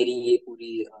सर मेरी ये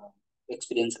पूरी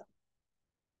एक्सपीरियंस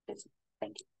रहा।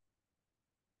 Thank you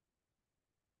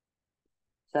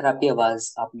sir. आपकी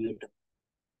आवाज आप म्यूट।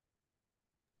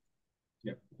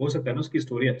 या, हो सकता है ना उसकी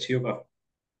स्टोरी अच्छी होगा,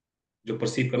 जो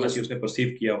परसीव करना यस चाहिए उसने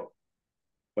परसीव किया हो,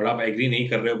 बट आप एग्री नहीं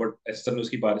कर रहे हो, बट ऐसे सबने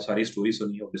उसकी सारी स्टोरी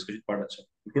सुनी हो, डिस्कशन पार्ट अच्छा,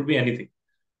 it could be anything,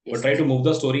 but yes try to move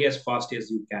the story as fast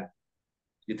as you can.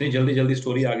 जितनी जल्दी जल्दी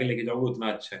स्टोरी आगे लेके जाओगे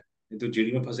उतना अच्छा है, नहीं तो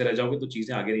जीडी में फंसे रह जाओगे तो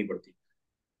चीजें आगे नहीं बढ़ती।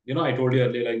 I told you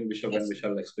earlier, like Vishal, when yes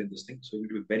Vishal explain this thing, so you need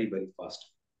to be very, very fast.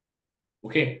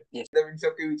 Okay? Yes in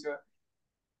सब के बीच में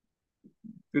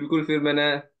बिल्कुल फिर मैंने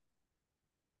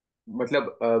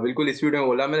मतलब बिल्कुल स्पीड में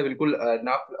बोला मैंने, बिल्कुल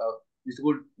ना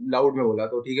बिल्कुल लाउड में बोला,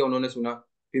 तो ठीक है उन्होंने सुना।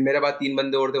 फिर मेरे बाद 3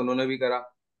 बंदे और थे, उन्होंने भी करा।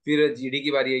 फिर जीडी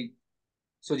की बारी आई।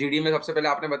 सो जीडी में सबसे पहले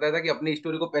आपने बताया था कि अपनी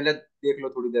स्टोरी को पहले देख लो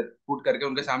थोड़ी देर पुट करके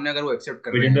उनके सामने, अगर वो एक्सेप्ट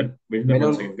कर रहे हैं। Vijinder, मैंने one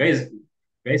उनको second.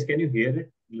 Guys, can you hear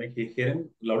it? Like, hear him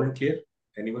loud and clear?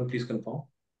 Anyone please confirm?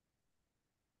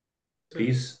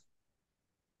 Please,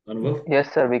 Anubhav?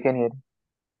 Yes, sir, we can hear.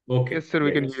 Okay, Yes, sir,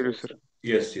 we great. can Yes, hear you, yes, sir.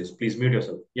 sir. Yes, please mute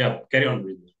yourself. Yeah, carry on,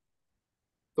 Vijinder.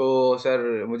 तो sir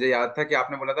मुझे याद था कि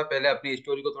आपने बोला था पहले अपनी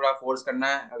स्टोरी को थोड़ा फोर्स करना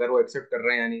है, अगर वो एक्सेप्ट कर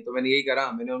रहे हैं या नहीं। तो मैंने यही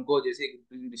करा, मैंने उनको जैसे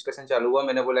डिस्कशन चालू हुआ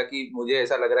मैंने बोला कि मुझे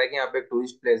ऐसा लग रहा है कि यहाँ पे एक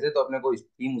टूरिस्ट प्लेस है, तो अपने को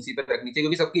थीम उसी पे रखनी चाहिए,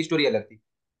 क्योंकि सबकी स्टोरी अलग थी।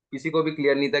 किसी को भी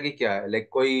क्लियर नहीं था कि क्या है। लाइक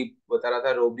कोई बता रहा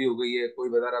था रोबरी हो गई है, कोई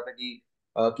बता रहा था कि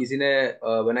किसी ने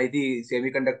बनाई थी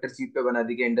सेमीकंडक्टर चिप पे बना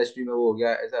दी कि इंडस्ट्री में वो हो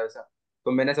गया ऐसा वैसा।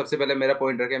 तो मैंने सबसे पहले मेरा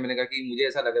पॉइंट रखा, मैंने कहा कि मुझे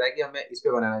ऐसा लग रहा है कि हमें इस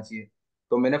पे बनाना चाहिए।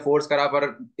 तो मैंने फोर्स करा, पर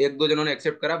एक दो जनों ने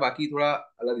एक्सेप्ट करा, बाकी थोड़ा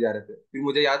अलग जा रहे थे। फिर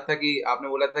मुझे याद था कि आपने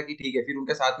बोला था कि ठीक है फिर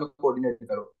उनके साथ में कोऑर्डिनेट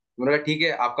करो। तो मैंने कहा ठीक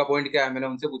है आपका पॉइंट क्या है, मैंने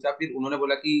उनसे पूछा। फिर उन्होंने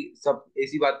बोला कि सब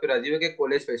ऐसी बात पे राजी है कि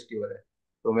कॉलेज फेस्टिवल है।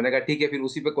 तो मैंने कहा ठीक है, फिर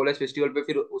उसी पे कॉलेज फेस्टिवल पे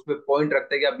फिर उसमें पॉइंट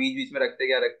रखते गया, बीच बीच में रखते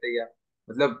गया।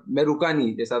 मतलब मैं रुका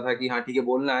नहीं, जैसा था कि हाँ ठीक है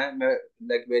बोलना है, मैं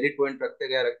लाइक वैलिड पॉइंट रखते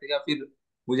गया। फिर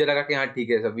मुझे लगा कि हाँ ठीक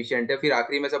है सफिशिएंट है। फिर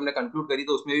आखिरी में सबने कंक्लूड करी,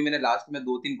 तो उसमें भी मैंने लास्ट में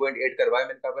दो तीन पॉइंट ऐड करवाए।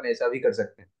 मैंने कहा अपन ऐसा भी कर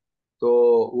सकते हैं, तो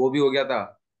वो भी हो गया था।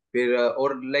 फिर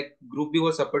और लाइक ग्रुप भी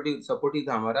बहुत सपोर्टिव सपोर्टिव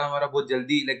था हमारा हमारा बहुत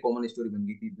जल्दी लाइक कॉमन स्टोरी बन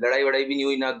गई थी, लड़ाई वड़ाई भी नहीं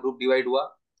हुई ना, ग्रुप डिवाइड हुआ।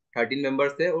 13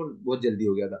 मेंबर्स थे और बहुत जल्दी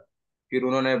हो गया था। फिर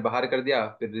उन्होंने बाहर कर दिया,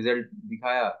 फिर रिजल्ट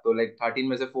दिखाया तो लाइक 13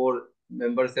 में से 4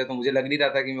 मेंबर्स थे, तो मुझे लग नहीं रहा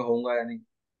था कि मैं होऊंगा या नहीं।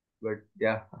 बट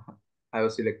या आई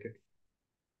वाज सिलेक्टेड,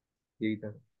 यही था।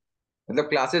 मतलब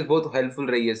क्लासेस बहुत हेल्पफुल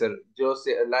रही है सर। जो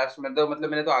लास्ट में तो मतलब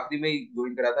मैंने तो आखिरी में ही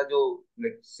ज्वाइन करा था, जो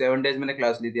लाइक 7 डेज मैंने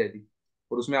क्लास ली थी आई थी।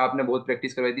 और उसमें आपने बहुत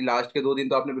प्रैक्टिस करवाई थी, लास्ट के 2 दिन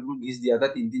तो आपने बिल्कुल घिस दिया था,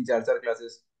 तीन तीन चार चार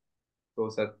क्लासेस। तो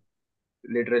सर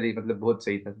लिटरली मतलब बहुत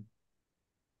सही था।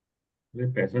 अरे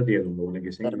पैसा दिया तुम लोगों ने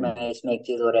किसी सर ने? मैं इसमें एक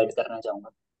चीज और ऐड करना चाहूंगा।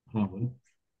 हाँ हाँ।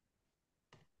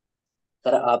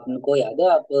 सर आपको याद है,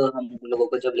 आप हम लोगों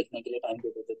को जब लिखने के लिए टाइम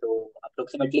देते थे तो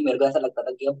अप्रोक्सीमेटली मेरे को ऐसा लगता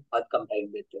था कि आप बहुत कम टाइम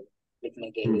देते हो लिखने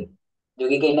के लिए, हम्म। जो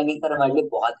कि कहीं ना कहीं सर हमारे लिए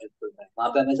बहुत हेल्पफुल है। वहाँ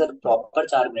पे हमें सर प्रॉपर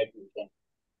 4 मिनट मिलते हैं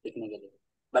लिखने के लिए,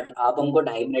 बट आप हमको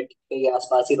 2.5 मिनट के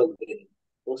आसपास ही रोक दे रहे हैं।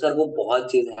 तो सर वो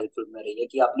बहुत चीज हेल्पफुल में रही है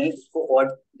कि आपने उसको और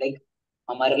लाइक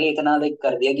हमारे लिए इतना लाइक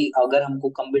कर दिया कि अगर हमको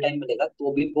कम भी टाइम मिलेगा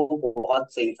तो भी वो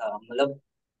बहुत सही था। मतलब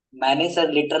मैंने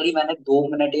सर लिटरली मैंने 2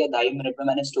 मिनट या 2.5 मिनट में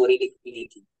मैंने स्टोरी लिख ली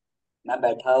थी। मैं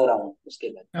बैठा हो रहा हूँ उसके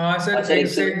बाद। हाँ और सर, सर एक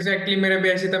चीज, एग्जैक्टली मेरा भी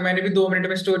ऐसे था। मैंने भी 2 मिनट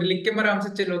में स्टोरी लिख के मैं आराम से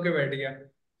चिल होके बैठ गया।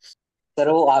 सर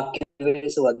वो आपकी वजह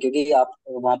से हुआ क्योंकि आप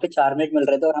वहां पे 4 मिनट मिल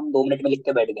रहे थे और हम 2 मिनट में लिख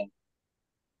के बैठ गए।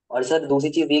 और सर दूसरी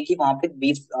चीज ये कि वहां पे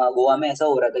 20 गोवा में ऐसा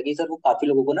हो रहा था कि सर वो काफी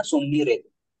लोगों को ना सुन नहीं रहे थे,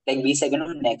 लाइक 20 सेकंड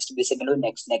में नेक्स्ट, 20 सेकंड में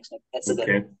नेक्स्ट नेक्स्ट नेक्स्ट ऐसे ओके।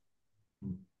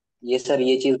 करके। ये सर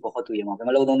ये चीज बहुत हुई है वहां पे,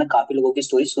 मतलब उन्होंने काफी लोगों की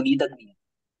स्टोरी सुनी तक नहीं है,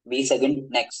 20 सेकंड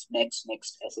नेक्स्ट नेक्स्ट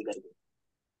नेक्स्ट ऐसे करके।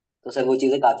 तो सर वो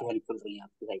चीजें काफी हेल्पफुल रही है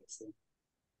आपकी साइड से।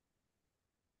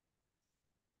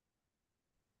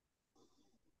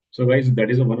 So guys,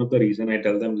 that is one of the reason I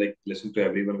tell them like listen to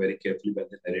everyone very carefully when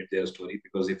they narrate their story,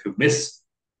 because if you miss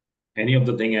any of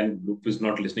the thing and group is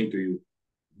not listening to you,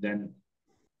 then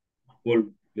whole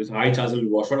there's a high chance it will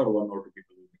wash out or one or two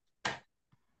people will be.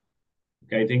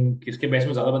 Okay, I think किसके batch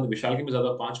में ज्यादा बंदे, विशाल के में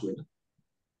ज्यादा 5 हुए ना?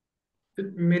 तो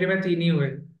मेरे में 3 ही हुए।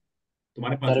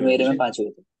 तुम्हारे 5 सर हुए मेरे में अभिषेक? 5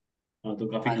 हुए थे। हाँ, तो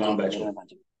काफी हाँ जी काम बैच मेरे में होगा,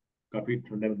 5 हुए। काफी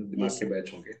ठंडे मतलब दिमाग यस के सर।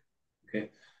 बैच होंगे।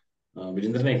 ओके।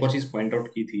 विजेंद्र ने एक और चीज पॉइंट आउट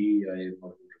की थी, आई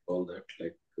not recall that,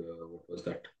 like what was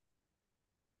that,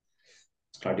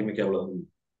 starting में क्या बोला था?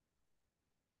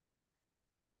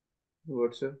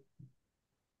 WhatsApp.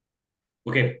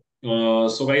 Okay.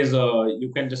 So guys,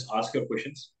 you can just ask your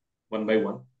questions one by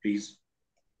one, please.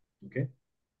 Okay.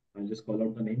 I'll just call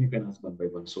out the name. You can ask one by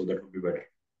one, so that would be better.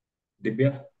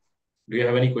 Divya, do you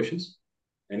have any questions?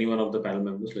 Any one of the panel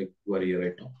members, like who are here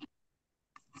right now?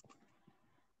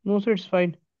 No, sir, it's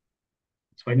fine.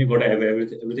 It's fine. You got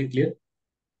everything clear?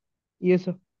 Yes,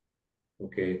 sir.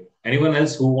 Okay. Anyone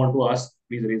else who want to ask,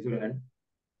 please raise your hand.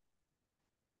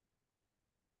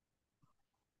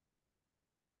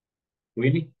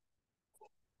 Really?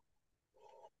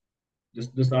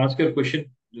 Just ask your question.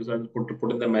 Just I'll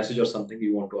put in the message or something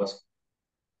you want to ask.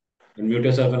 Unmute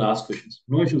yourself and ask questions.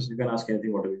 No issues. You can ask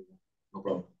anything, whatever you want. No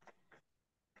problem.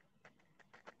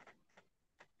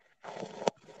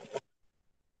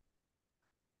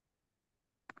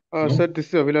 Sir, No? this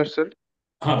is Avilash, sir.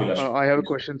 हाँ विलास, I have a please.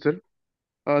 question, sir.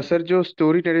 Sir जो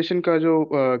story narration का जो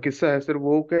किस्सा है sir,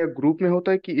 वो क्या group में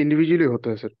होता है कि इंडिविजुअली होता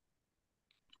है सर?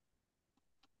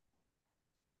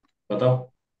 बताओ।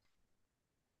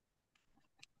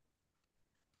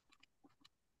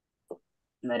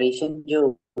 नरेशन जो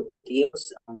होती है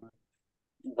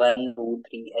 1 2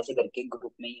 3 ऐसे करके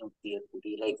ग्रुप में ही होती है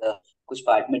पूरी, लाइक कुछ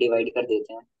पार्ट में डिवाइड कर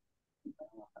देते हैं।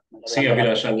 मतलब See, अगर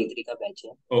आपका Abhilash, 33 का बैच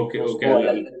है okay, तो okay, उसको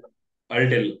अलग। I'll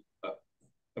tell uh,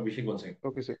 Abhishek one second.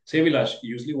 Okay sir. Say, Vilash,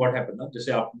 usually what happens now, just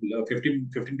say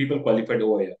 15 people qualified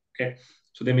over here, okay?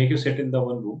 So they make you sit in the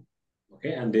one room,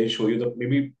 okay? And they show you the,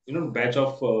 maybe, batch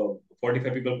of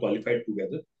 45 people qualified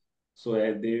together. So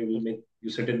they will make you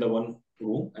sit in the one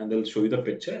room and they'll show you the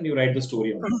picture and you write the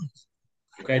story on it.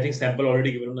 Okay, I think sample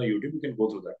already given on the YouTube, you can go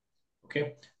through that.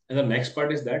 Okay. And the next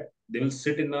part is that they will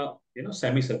sit in a,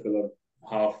 semicircle or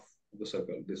half of the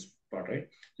circle, this part, right?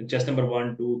 And chest number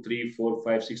 1, 2, 3, 4,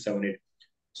 5, 6, 7, 8.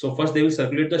 So first they will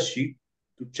circulate the sheet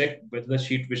to check whether the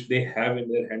sheet which they have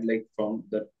in their hand, like from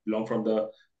that belong from the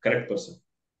correct person.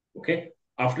 Okay.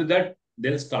 After that,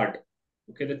 they'll start.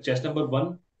 Okay. The chest number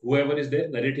 1, whoever is there,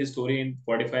 narrate his story in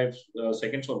 45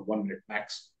 seconds or 1 minute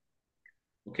max.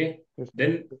 Okay. Yes.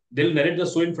 Then they'll narrate the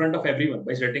show in front of everyone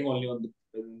by sitting only on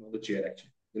the chair,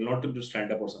 actually. They'll not to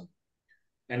stand up or something.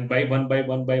 And by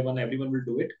one, everyone will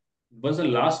do it. Once the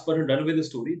last person done with the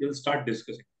story, they'll start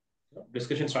discussing.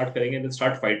 Discussion start करेंगे and they'll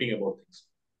start fighting about things.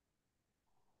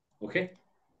 Okay.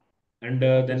 And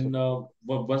Okay, then sir.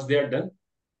 once they are done,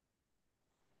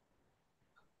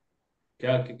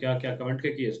 क्या क्या क्या comment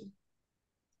क्या किया इसमें?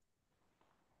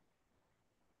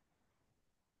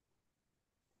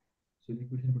 Silly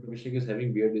question, but Abhishek is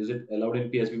having beard. Is it allowed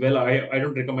in PSB? Well, I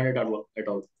don't recommend it at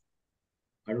all.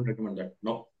 I don't recommend that.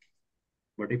 No.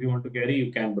 But if you want to carry,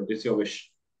 you can. But it's your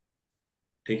wish.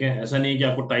 ठीक है, ऐसा नहीं कि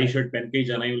आपको tie shirt पहन के ही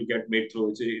जाना है, you'll get made through.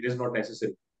 It is not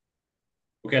necessary.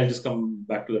 Okay, I'll just come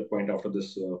back to that point after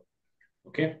this.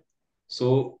 Okay,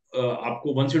 so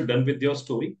आपको once you're done with your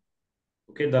story,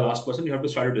 okay, the last person, you have to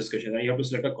start a discussion and you have to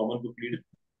select a common group leader.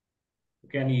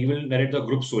 Okay, and he will narrate the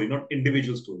group story, not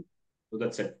individual story. So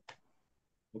that's it.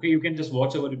 Okay, you can just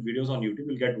watch our videos on YouTube.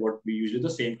 You'll get what we usually the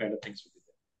same kind of things with it.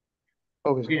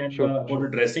 Okay, Okay, sir. and Sure, about the sure.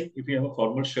 dressing, if you have a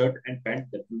formal shirt and pant,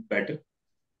 that will be better.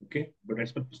 Okay, but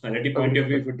as per personality point Okay, of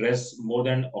view, sir. if you dress more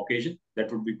than occasion,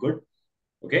 that would be good.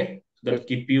 Okay, so that Yes.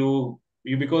 keep you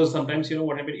because sometimes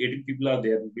what happened, 18 people are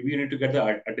there, maybe you need to get the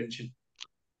attention.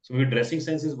 So your dressing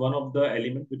sense is one of the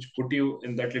element which put you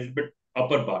in that little bit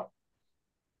upper bar.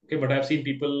 Okay, but I've seen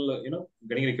people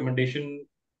getting recommendation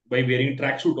by wearing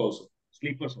tracksuit also,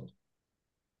 sleepers also.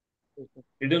 Yes, sir.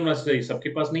 It is necessary,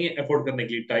 सबके पास नहीं है afford करने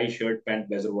के लिए tie shirt pant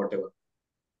blazer whatever.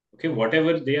 Okay,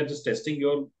 whatever, they are just testing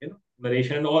your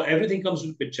narration and all, everything comes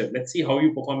with picture. Let's see how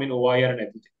you perform in OIR and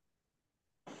everything.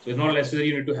 So it's not necessary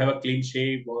you need to have a clean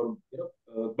shave or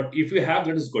but if you have,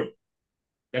 that is good.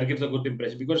 That gives a good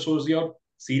impression because it shows your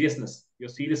seriousness. You're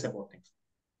serious about things.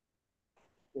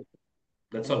 Yes, sir.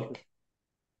 That's all. Understood.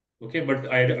 Okay,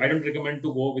 but I don't recommend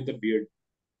to go with a beard.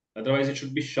 Otherwise, it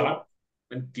should be Okay. sharp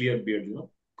and clear beard.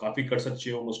 काफी cuts अच्छी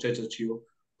हो, mustache अच्छी हो,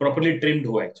 properly trimmed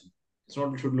हो actually. It's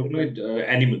not, it should look Okay. like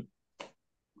animal.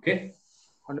 Okay.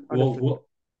 Understood.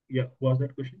 Yeah, was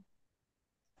that question?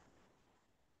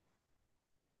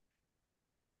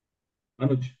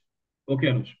 Anuj. Okay,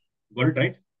 Anuj. Got it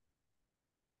right?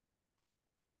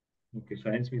 Okay,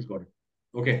 science means got it.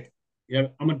 Okay. Yeah,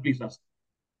 Aman, please ask.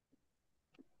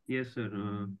 Yes, sir.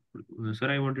 Sir,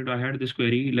 I had this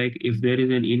query, like if there is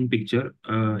an in picture,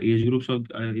 age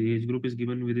group is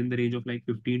given within the range of like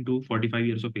 15 to 45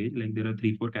 years of age, like there are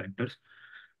 3, 4 characters.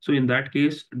 So in that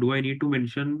case, do I need to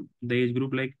mention the age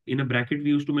group? Like in a bracket, we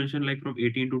used to mention like from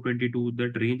 18 to 22,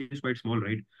 that range is quite small,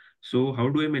 right? So how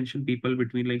do I mention people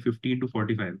between like 15 to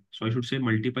 45? So I should say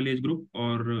multiple age group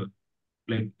or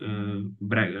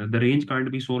the range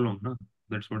can't be so long, no?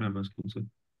 That's what I'm asking, sir.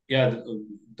 Yeah,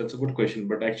 that's a good question.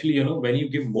 But actually, when you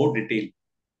give more detail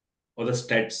or the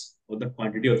stats or the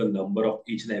quantity or the number of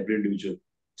each and every individual,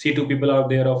 see, 2 people are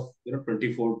there of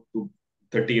 24 to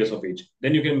 30 years of age,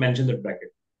 then you can mention that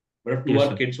bracket. But if two Yes, are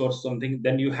sir. kids or something,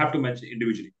 then you have to mention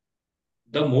individually.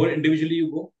 The more individually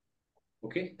you go,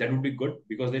 okay, that would be good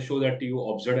because they show that you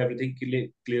observed everything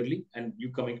clearly and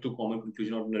you coming to common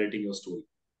conclusion or narrating your story.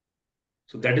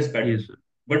 So that is better. Yes, sir.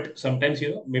 But sometimes,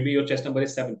 maybe your chest number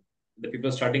is 7. The people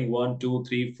are starting 1, 2,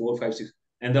 3, 4, 5, 6,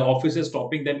 and the office is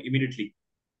stopping them immediately,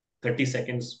 30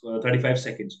 seconds, 35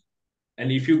 seconds.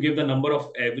 And if you give the number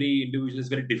of every individual, it's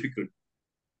very difficult.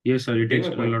 Yes, sir. You It take takes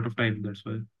my a point? lot of time. That's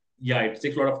why. Yeah, it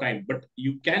takes a lot of time, but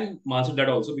you can master that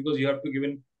also because you have to give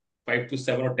in 5 to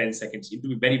 7 or 10 seconds. You have to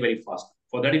be very, very fast.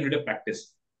 For that, you need a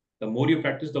practice. The more you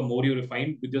practice, the more you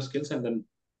refine with your skills, and then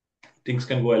things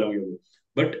can go along your way.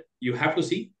 But you have to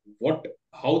see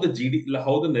how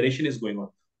the narration is going on.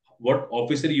 What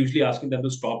officer usually asking them to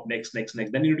stop next, next,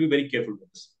 next. Then you need to be very careful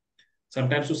with this.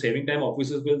 Sometimes to saving time,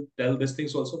 officers will tell these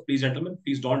things also. Please, gentlemen,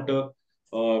 please don't,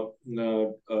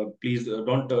 please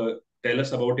don't tell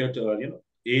us about your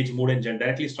age, mood, and gender.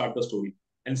 Directly start the story.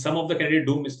 And some of the candidates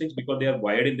do mistakes because they are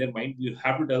wired in their mind. You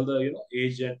have to tell the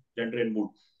age and gender and mood.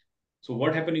 So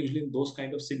what happens usually in those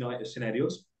kind of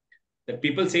scenarios, that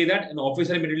people say that an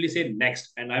officer immediately say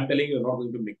next, and I'm telling you, you're not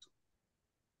going to make it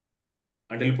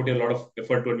until you put a lot of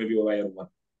effort toward maybe OIR1,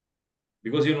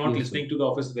 because you're not Yes, sir. listening to the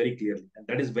office very clearly, and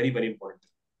that is very, very important.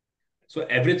 So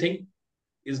everything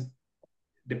is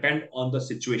depend on the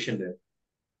situation there.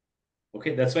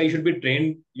 Okay, that's why you should be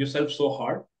trained yourself so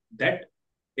hard that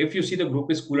if you see the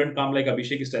group is cool and calm, like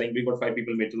Abhishek is telling, we got 5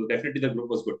 people made through, definitely the group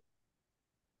was good.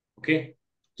 Okay,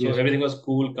 so Yes, sir. everything was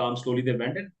cool, calm, slowly they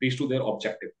went and reached to their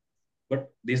objective. But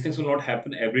these things will not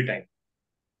happen every time.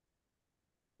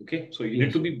 Okay, so you need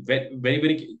Yes, to sir. be very, very,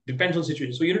 very, depends on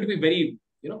situation. So you need to be very,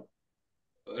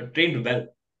 trained well.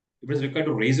 If it is required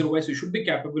to raise your voice, you should be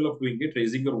capable of doing it,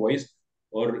 raising your voice,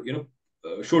 or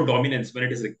show dominance when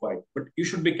it is required. But you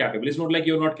should be capable. It's not like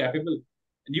you're not capable.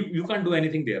 You can't do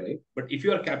anything there, right? But if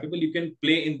you are capable, you can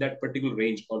play in that particular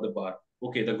range or the bar.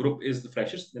 Okay, the group is the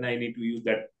freshest, then I need to use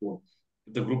that tone.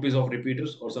 If the group is of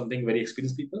repeaters or something very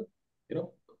experienced people,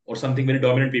 or something very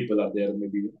dominant people are there,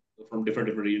 maybe from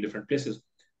different region, different places.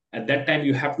 At that time,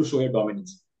 you have to show your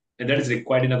dominance, and that is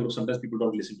required in a group. Sometimes people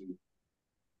don't listen to you.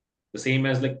 The same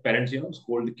as like parents,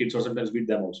 scold the kids or sometimes beat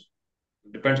them also.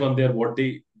 It depends on their what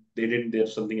they did in their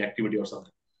something activity or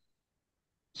something.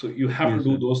 So you have to Yes,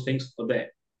 do sir. those things or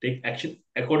take action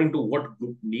according to what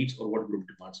group needs or what group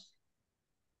demands.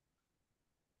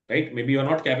 Right? Maybe you're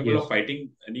not capable of Yes.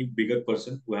 fighting any bigger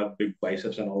person who have big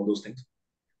biceps and all those things.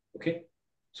 Okay.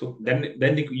 So then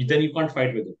you can't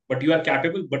fight with it. But you are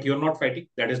capable, but you're not fighting.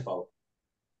 That is power.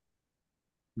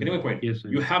 Getting my point? Yes, sir.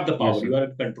 You have the Yes, power. You sir. are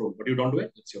in control, but you don't do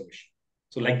it. It's your wish.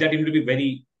 So like that, you need to be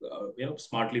very,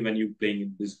 smartly when you playing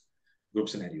in these group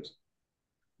scenarios.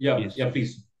 Yeah, Yes, yeah, sir.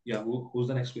 please. Yeah, who's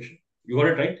the next question? You got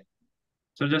it right?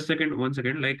 So just one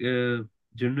second. Like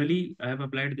generally, I have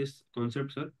applied this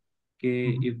concept, sir.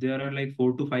 Okay, Mhm. if there are like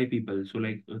 4 to 5 people, so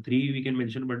like three we can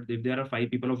mention, but if there are 5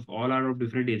 people of all are of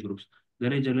different age groups,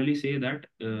 then I generally say that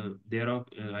there are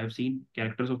I have seen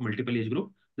characters of multiple age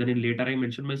group. Then in later I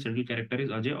mention my central character is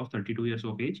Ajay of 32 years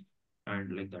of age,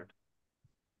 and like that.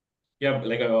 Yeah,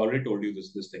 like I already told you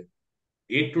this thing.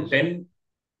 8 to Yes, sir. 10,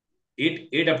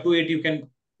 8 up to 8, you can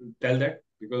tell that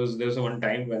because there's one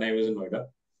time when I was in Noida.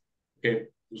 Okay,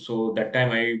 so that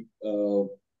time I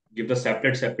give the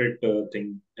separate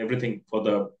thing, everything for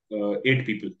the 8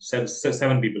 people,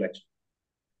 seven people actually.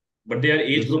 But their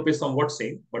age Yes, sir. group is somewhat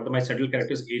same, but my central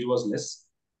character's age was less.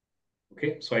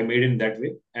 Okay, so I made it in that way,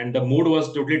 and the mood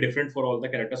was totally different for all the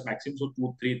characters. Maximum, so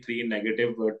 2, 3, 3 in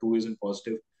negative, 2 is in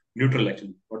positive, neutral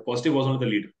actually. But positive was only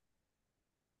the leader.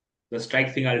 The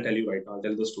strike thing I'll tell you right now. I'll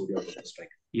tell the story about the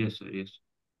strike. Yes, sir. Yes.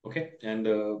 Okay, and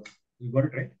you got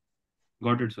it right.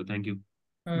 Got it, sir. Thank you.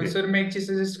 Great. Sir मैं एक चीज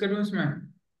suggest करूँ इसमें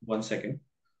 1 second.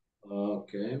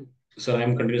 Okay. Sir,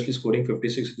 I'm continuously scoring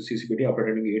 56 CCPT after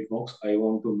attending 8 mocks. I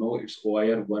want to know it's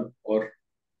OIR1 or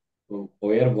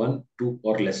OIR1, 2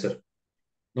 or lesser.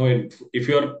 No, if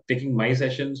you are taking my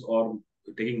sessions or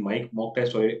taking my mock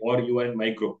test or you are in my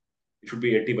group, it should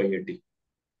be 80 by 80.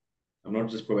 I'm not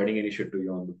just providing any shit to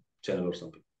you on the channel or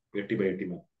something. 80 by 80,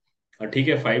 man. ठीक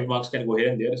है, 5 marks can go here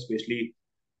and there, especially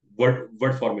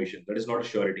word formation. That is not a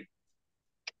surety.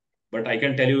 But I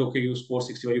can tell you, okay, you score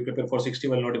 60, you prepare for 60,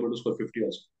 while not able to score 50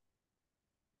 also.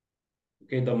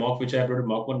 Okay, the mock which I uploaded,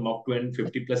 mock 1, mock 2, and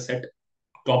 50 plus set,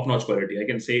 top notch quality. I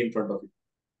can say in front of you.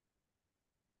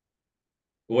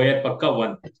 Go ahead, Pakka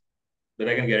 1, that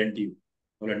I can guarantee you.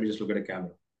 Now let me just look at a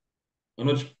camera.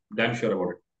 Anuj, damn sure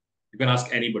about it. You can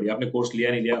ask anybody. आपने course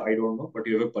लिया नहीं लिया, I don't know, but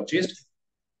you have purchased,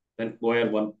 then go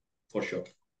ahead 1 for sure.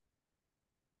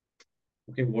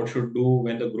 Okay, what should do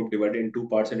when the group divided in 2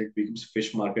 parts and it becomes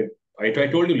fish market? I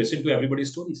told you, listen to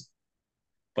everybody's stories.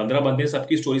 15 बंदे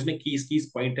सबकी stories में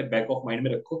keys point है, back of mind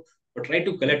में रखो और try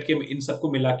to collect के इन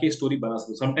सबको मिला के स्टोरी बना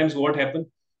सको. समटाइम्स व्हाट हैपन,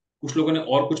 कुछ लोगों ने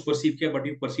और कुछ परसीव किया, but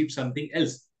you perceive something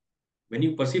else. When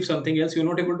you perceive something else, you are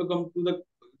not able to come to the,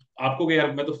 आपको क्या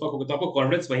यार मैं तो फक हो गया, तो आपको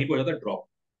कॉन्फिडेंस वहीं पे हो जाता है drop.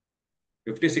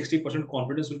 50-60%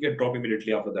 confidence will get drop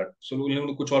immediately after that. सो लोगों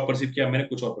ने कुछ और परसीव किया, मैंने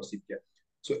कुछ और परसीव किया.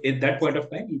 So at that point of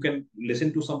time, you can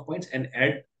listen to some points and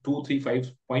add 2, 3, 5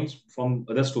 points from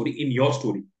other story in your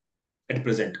story at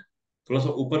present. थोड़ा सा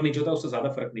ऊपर नीचे होता है, उससे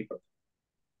ज्यादा फर्क नहीं पड़ता.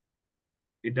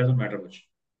 It doesn't matter much.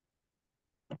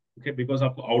 Okay, because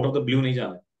आपको out of the blue नहीं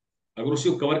जाना है. अगर उसी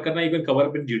को कवर करना है, you can cover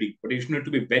up in GD, but you need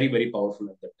to be very very powerful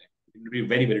at that time. You need to be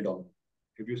very very dominant.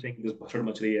 If you saying this भसड़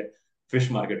much रही है,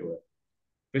 fish market हुआ है.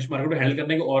 Fish market को handle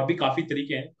करने के और भी काफी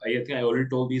तरीके हैं. I think I already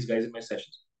told these guys in my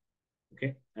sessions.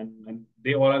 Okay, and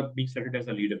they all are being selected as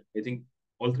a leader. I think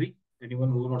all 3.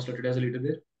 Anyone who was not selected as a leader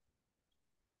there?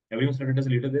 Everyone selected as a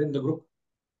leader there in the group?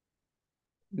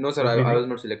 No, sir, What do you I was think?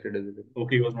 not selected as a leader.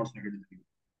 Okay, he was not selected as a leader.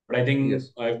 But I think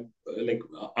Yes. I like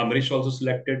Amrish also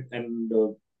selected and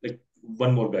like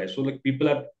one more guy. So like people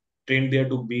are trained there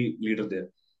to be leader there.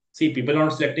 See, people are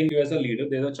not selecting you as a leader.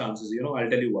 There are chances. You know, I'll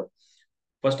tell you what.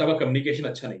 First आपका communication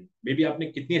अच्छा नहीं, may be आपने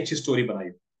कितनी अच्छी story बनाई,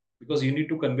 because you need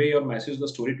to convey your message the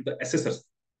story to the assessors.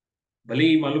 भले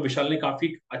ही मान लो विशाल ने काफी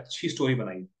अच्छी स्टोरी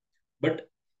बनाई, बट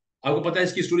आपको पता है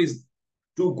इसकी स्टोरी इज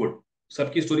टू गुड,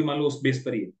 सबकी स्टोरी मान लो उस बेस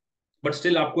पर ही है, बट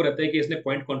स्टिल आपको रहता है कि इसने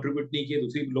पॉइंट कंट्रीब्यूट नहीं किए,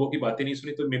 दूसरी लोगों की बातें नहीं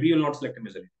सुनी, तो may be you not select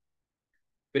में.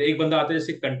 फिर एक बंदा आता है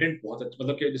जिसके कंटेंट बहुत अच्छा,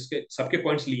 मतलब कि जिसके सबके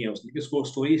पॉइंट्स लिए हैं उसने, कि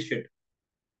स्टोरी शिट.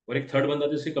 और एक थर्ड बंदा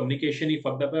जिसके कम्युनिकेशन ही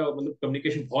फक्ड अप है, और मतलब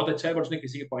कम्युनिकेशन बहुत अच्छा है बट उसने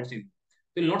किसी के पॉइंट्स नहीं दिए.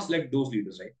 Not select those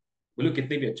leaders, right. बोलो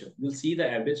कितने भी अच्छे हो, विल सी द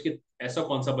एवरेज कि ऐसा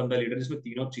कौन सा बंदा लीडर जिसमें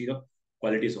तीनों चीजों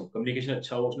क्वालिटीज हो, कम्युनिकेशन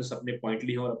अच्छा हो, उसने सबने पॉइंट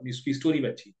लिए हो और अपनी उसकी स्टोरी भी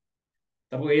अच्छी,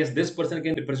 तब वो yes this person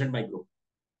can represent my group.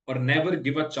 और never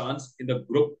give a chance in the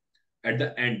group at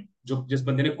the end. जो जिस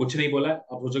बंदे ने कुछ नहीं बोला है,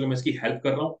 आप सोचोगे मैं इसकी हेल्प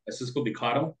कर रहा हूँ, ऐसे इसको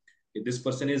दिखा रहा हूँ कि this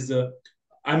person is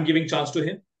I am giving chance to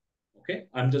him, okay,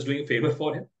 I'm just doing a favor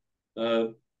for him. uh,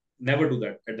 Never do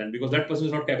that at the end, because that person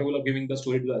is not capable of giving the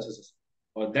story to the SSS,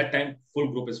 or that time full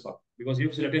group is fucked, because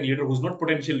you've selected a leader who's not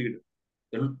potential leader,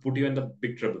 that will put you in the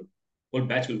big trouble. Whole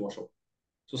batch will wash out.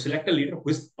 So select a leader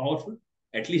who is powerful,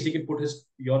 at least he can put his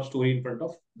your story in front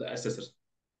of the SSS.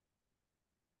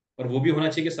 और वो भी होना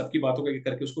चाहिए कि सबकी बातों का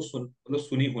करके उसको मतलब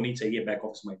सुनी होनी चाहिए back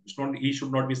of mind. It's not, he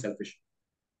should not be selfish.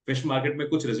 Fish market में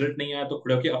कुछ रिजल्ट नहीं आया तो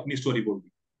खड़े होकर अपनी स्टोरी बोल दी,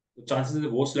 तो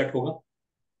चांसेस वो सिलेक्ट होगा,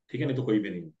 ठीक है, नहीं तो कोई भी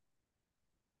नहीं.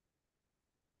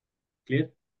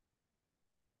 क्लियर.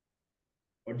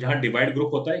 और जहाँ डिवाइड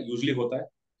ग्रुप होता है यूजली होता है,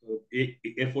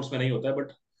 एयरफोर्स में नहीं होता है,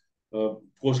 बट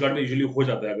कोस्ट गार्ड में यूजली हो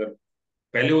जाता है. अगर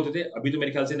पहले होते थे, अभी तो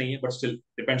मेरे ख्याल से नहीं है, but still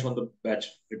depends on the batch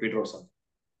repeater और something.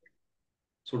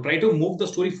 So try to move the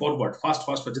story forward fast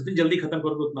fast, जितनी जल्दी खत्म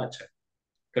करोगे उतना अच्छा है,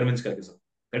 कन्विंस करके सब.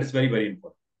 That is very very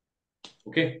important.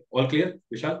 Okay, all clear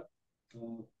Vishal?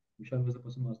 Vishal was the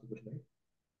person who asked the question, right?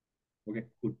 Okay,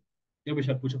 good. क्या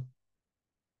विशाल पूछो.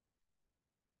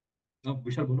 हाँ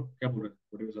विशाल बोलो, क्या बोल रहे हैं,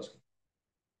 व्हाट वाज आस्किंग.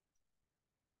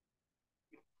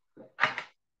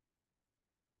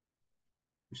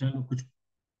 विशाल कुछ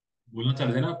बोलना चाह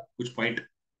रहे थे ना, कुछ पॉइंट.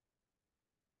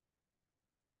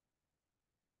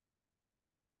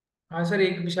 हाँ सर,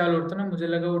 एक विशाल और था ना, मुझे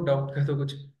लगा वो डाउट कर, तो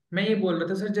कुछ मैं ये बोल रहा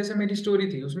था सर, जैसे मेरी स्टोरी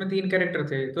थी उसमें 3 कैरेक्टर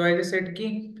थे, तो आई जस्ट सेड कि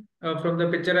from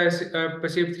the picture I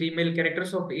perceive 3 male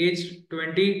characters of as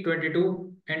 20, 22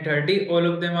 and 30, all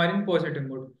of them are in positive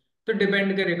mood. तो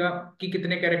डिपेंड करेगा कि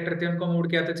कितने कैरेक्टर थे, उनका मूड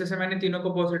क्या था. जैसे मैंने तीनों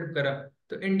को पॉजिटिव करा,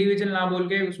 तो इंडिविजुअल ना बोल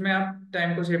के उसमें आप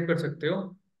टाइम को सेव कर सकते हो.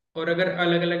 और अगर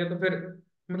अलग अलग है तो फिर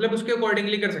मतलब उसके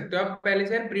अकॉर्डिंगली कर सकते हो. आप पहले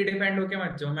से यार प्री डिफाइंड होके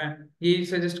मत जाओ, मैं यही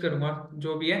सजेस्ट करूंगा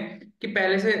जो भी है, कि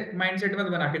पहले से माइंडसेट मत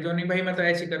बना के जो, नहीं भाई मैं तो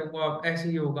ऐसे ही करूंगा, ऐसे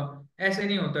ही होगा. ऐसे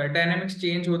नहीं होता है, डायनामिक्स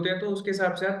चेंज होते हैं, तो उसके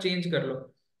हिसाब से आप चेंज कर लो.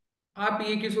 आप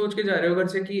ये क्यों सोच के जा रहे हो घर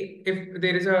से कि if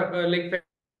there is a like,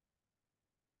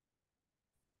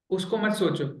 उसको मत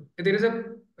सोचो. There is a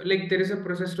like there is a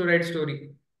process to right story.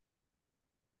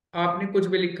 आपने कुछ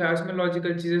भी लिखा है उसमें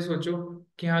लॉजिकल चीजें सोचो,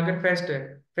 कि हाँ अगर फेस्ट है,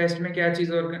 फेस्ट में क्या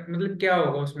चीज और मतलब क्या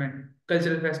होगा उसमें.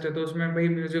 कल्चरल फेस्ट है तो उसमें भाई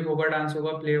म्यूजिक होगा, डांस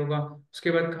होगा, प्ले होगा,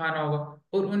 उसके बाद खाना होगा.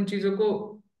 और उन चीजों को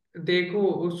देखो,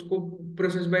 उसको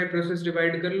प्रोसेस बाय प्रोसेस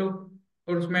डिवाइड कर लो,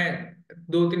 और उसमें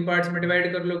 2-3 पार्ट्स में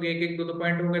डिवाइड कर लो, कि एक एक दो दो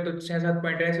पॉइंट होंगे तो 6-7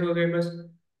 पॉइंट ऐसे हो गए बस.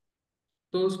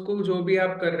 तो उसको जो भी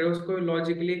आप कर रहे हो उसको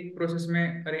लॉजिकली प्रोसेस में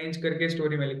अरेंज करके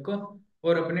स्टोरी में लिखो,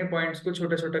 और अपने पॉइंट्स को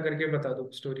छोटा छोटा करके बता दो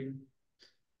स्टोरी में.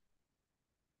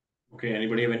 Okay,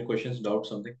 anybody have any questions, doubt,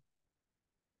 something?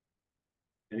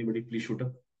 Anybody, please shoot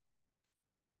up.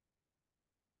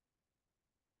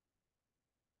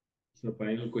 So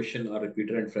final question, are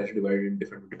repeater and fresh divided in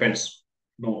different? Depends.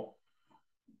 No,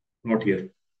 not here.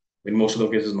 In most of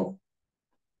the cases, no.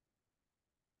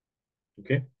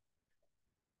 Okay.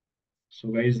 So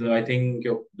guys, I think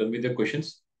you're done with the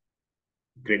questions.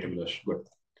 Great, Abhilash. Good.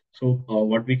 So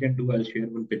what we can do, I'll share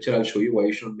one picture. I'll show you why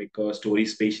you should make a story,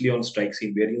 especially on strike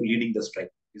scene where you're leading the strike.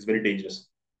 It's very dangerous.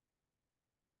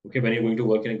 Okay, when you're going to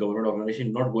work in a government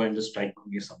organization, not go and just strike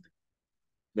against something.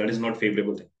 That is not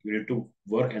favorable thing. You need to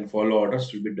work and follow orders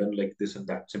to be done like this and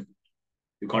that. Simple.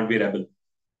 You can't be a rebel.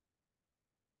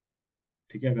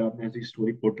 ठीक है, अगर आपने ऐसी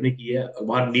story portray की है,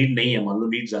 वहां need नहीं है, मान लो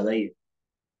नीड ज्यादा ही है,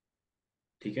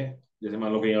 ठीक है, जैसे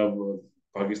मान लो कहीं आप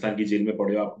पाकिस्तान की जेल में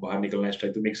पड़े हो, आपको बाहर निकलना है,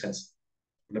 स्ट्राइक, तो मेक सेंस.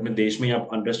 बट अपने देश में ही आप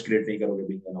अनरेस्ट क्रिएट नहीं करोगे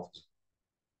बीइंग एन ऑफिसर.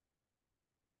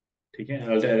 ठीक है,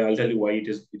 I'll tell you why it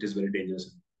is very dangerous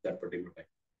in that particular time.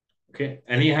 Okay,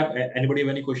 anybody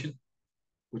have any question?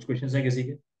 कुछ questions है किसी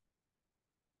के?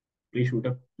 Please shoot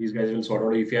up. These guys will sort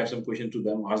out. If you have some questions to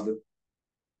them, ask them.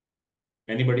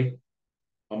 Anybody?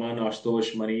 Aman,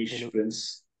 Ashutosh, Manish, hello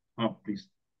Prince. Please.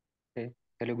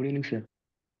 Hello good evening sir.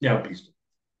 Yeah, please.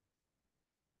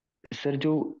 Sir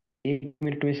जो 1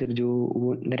 minute में sir जो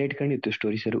वो narrate करनी होती है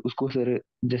story sir, उसको sir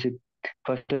जैसे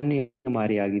first turn नहीं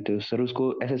हमारी आ गई तो सर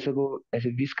उसको ऐसे सर को ऐसे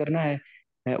विश करना है,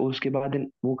 और उसके बाद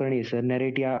वो करनी है सर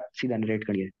नरेट, या सीधा नरेट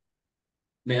करनी है?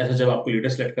 नहीं, ऐसा जब आपको लीडर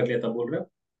सेलेक्ट कर लिया तब बोल रहे हो?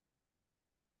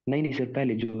 नहीं नहीं सर,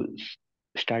 पहले जो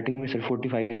स्टार्टिंग में सर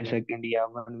 45 सेकंड या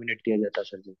 1 मिनट दिया जाता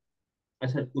सर जो।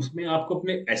 अच्छा, उसमें आपको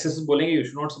अपने एसेस बोलेंगे, you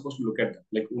should not suppose to look at them,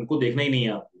 like उनको देखना ही नहीं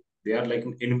है आपको, they are like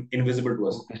invisible to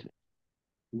us. Okay sir.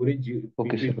 पूरे ओके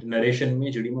पीपी सर। नरेशन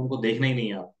में जीडी में उनको देखना ही नहीं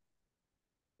है आपको,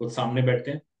 खुद सामने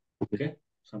बैठते हैं। Okay. Okay,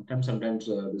 sometimes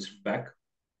this back,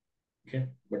 okay,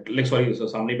 but like sorry, so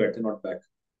सामने ही बैठते हैं, not back.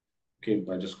 Okay,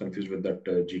 I just confused with that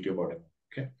GTO body.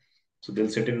 Okay, so they'll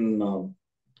sit in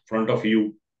front of you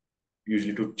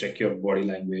usually to check your body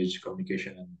language,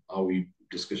 communication, and how we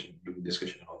discussion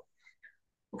and all.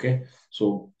 Okay,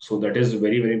 so that is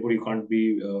very very important. You can't be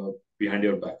behind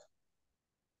your back.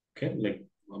 Okay, like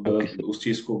okay मतलब sir. उस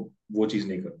चीज को, वो चीज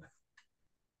नहीं करना है।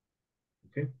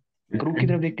 Okay, group की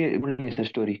तरफ देख के बोलनी है sir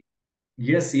story?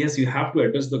 yes, you have to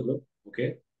address the group. Okay,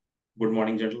 good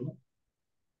morning, gentlemen.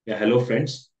 Yeah, hello,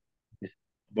 friends.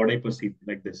 What I perceive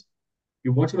like this.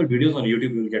 You watch our videos on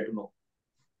YouTube, you will get to know.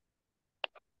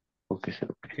 Okay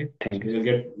sir. Okay, thank so you you'll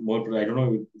sir. get more. I don't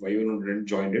know why you didn't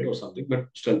join it or something, but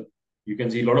still, you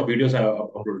can see a lot of videos I have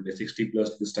uploaded. Like 60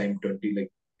 plus this time, 20,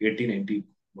 like 80, 90,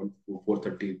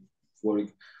 430, 4,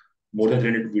 more than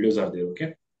 300 videos are there.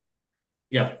 Okay,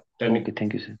 yeah, tell me. Okay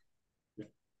thank you sir. Yeah,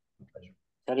 my pleasure.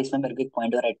 Sir इसमें मेरे को एक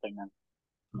point और add करना है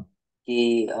हाँ,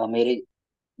 कि मेरे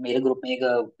मेरे ग्रुप में एक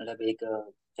मतलब एक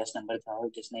जस्ट नंबर था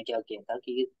जिसने क्या किया था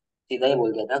कि सीधा ही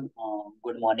बोल दिया था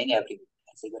गुड मॉर्निंग एवरीवन,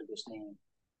 ऐसे करके उसने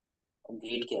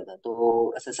ग्रीट किया था। तो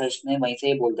एसएसएच ने वहीं से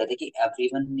ही बोल दिया था कि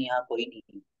एवरीवन यहाँ कोई नहीं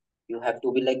है, you have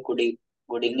to be like good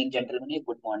evening gentleman या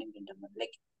good morning gentleman,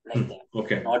 like like that,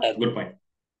 Okay, not good everyone. point.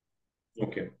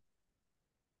 Okay,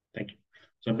 thank you.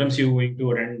 Sometimes you going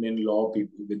to attend in law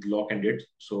people with law candidates.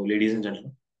 So, ladies and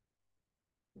gentlemen,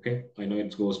 okay, I know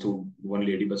it goes to one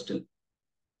lady, but still,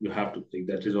 you have to think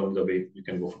that is only the way you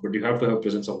can go for. But you have to have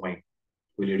presence of mind.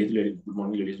 So, lady, good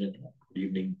morning, ladies and gentlemen. Good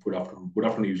evening, good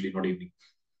afternoon, usually not evening.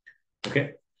 Okay,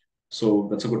 so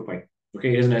that's a good point.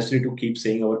 Okay, it is necessary to keep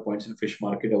saying our points in fish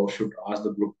market, or should ask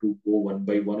the group to go one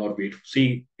by one or wait. See,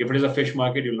 if it is a fish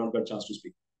market, you'll not get a chance to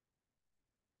speak.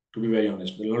 To be very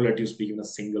honest, they'll not let you speak in a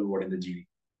single word in the GD.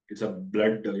 It's a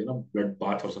blood, blood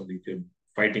bath or something. You're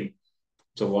fighting.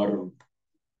 It's a war,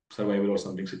 survival or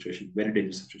something situation. Very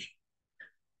dangerous situation.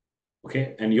 Okay,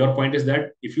 and your point is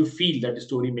that if you feel that the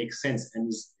story makes sense and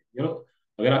is,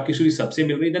 अगर आपकी story सबसे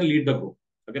मिल रही है, then lead the group.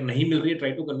 अगर नहीं मिल रही है,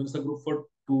 try to convince the group for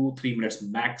 2-3 minutes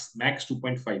max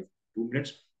 2.5 2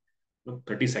 minutes,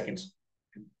 30 seconds.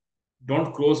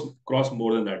 Don't cross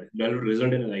more than that. That will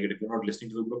result in a negative. You're not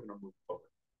listening to the group. You're not moving forward.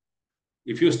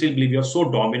 If you still believe you're so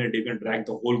dominant, you can drag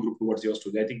the whole group towards your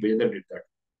story. I think Vijender did that.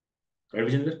 Right,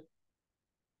 Vijender?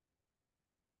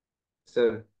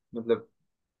 Sir मतलब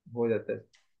हो जाता है।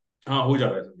 हाँ, हो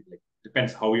जाता है something like.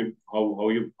 Depends how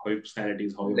your personality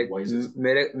is, how your like voice is.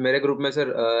 मेरे मेरे ग्रुप में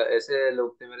सर ऐसे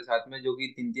लोग थे मेरे साथ में जो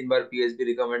कि 3 3 बार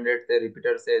पीएसबी रिकमेंडेड थे,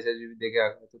 रिपीटर से एसएसबी भी देके आ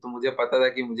गए थे। तो मुझे पता था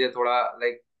कि मुझे थोड़ा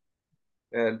लाइक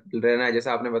रहना है,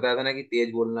 जैसा आपने बताया था ना कि तेज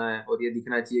बोलना है और ये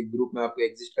दिखना चाहिए ग्रुप में आपको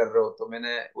एग्जिस्ट कर रहे हो, तो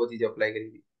मैंने वो चीज अप्लाई करी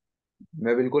थी।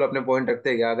 मैं बिल्कुल अपने पॉइंट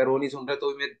रखते गया, अगर वो नहीं सुन रहे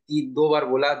तो मैं 2 बार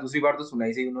बोला, दूसरी बार तो सुना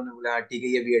ही सही, उन्होंने बोला हाँ ठीक है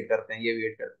ये भी ऐड करते हैं, ये भी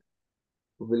ऐड करते हैं।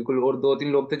 तो बिल्कुल, और 2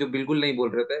 3 लोग थे जो बिल्कुल नहीं बोल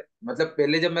रहे थे। मतलब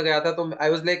पहले जब मैं गया था तो आई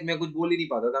वाज लाइक मैं कुछ बोल ही नहीं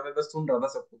पाता था, मैं बस सुन रहा था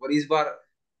सबको। पर इस बार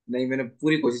नहीं, मैंने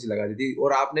पूरी कोशिश लगा दी थी।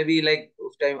 और आपने भी लाइक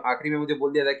उस टाइम आखिरी में मुझे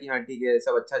बोल दिया था कि हाँ ठीक है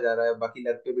सब अच्छा जा रहा है, बाकी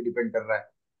लक पे भी डिपेंड कर रहा है।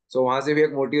 सो वहां से भी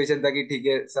एक मोटिवेशन था कि ठीक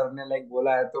है सर ने लाइक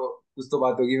बोला है तो कुछ तो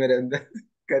बात होगी मेरे अंदर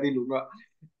कर ही लूंगा।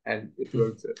 And it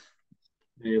works sir.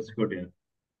 It's good, yeah.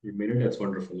 You made it. That's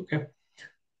wonderful. Okay.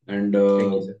 And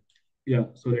thank you sir. yeah,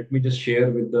 so let me just share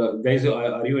with the guys.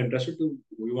 Are you interested to?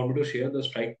 Do you want me to share the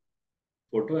strike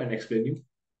photo and explain you?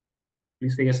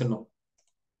 Please say yes or no.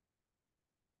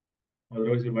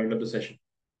 Otherwise, we'll wind up the session.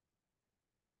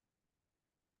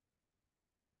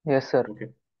 Yes, sir. Okay.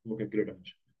 Okay, great.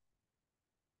 Anish.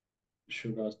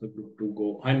 Should ask the group to go,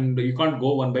 and you can't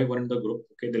go one by one in the group.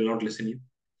 Okay, they'll not listen you.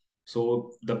 So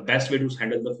the best way to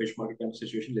handle the fish market kind of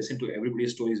situation, listen to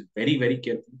everybody's stories very, very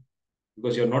carefully,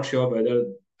 because you're not sure whether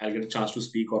I'll get a chance to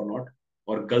speak or not.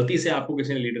 और गलती से आपको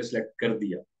किसी ने leader select कर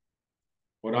दिया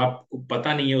और आपको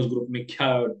पता नहीं है उस ग्रुप में क्या,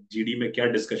 जीडी में क्या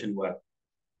डिस्कशन हुआ है,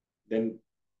 देन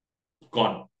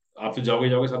कौन, आप तो जाओगे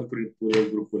जाओगे सब पूरे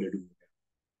ग्रुप को ले डूबोगे।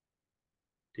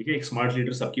 ठीक है, एक स्मार्ट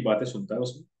लीडर सबकी बातें सुनता है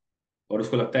उसमें, और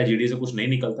उसको लगता है GD से कुछ नहीं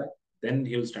निकलता है, then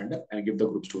he will stand up and give the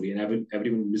group story, and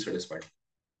everyone will be satisfied.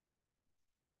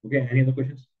 Okay, any other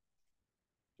questions?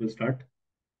 We'll start.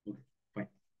 Okay, fine.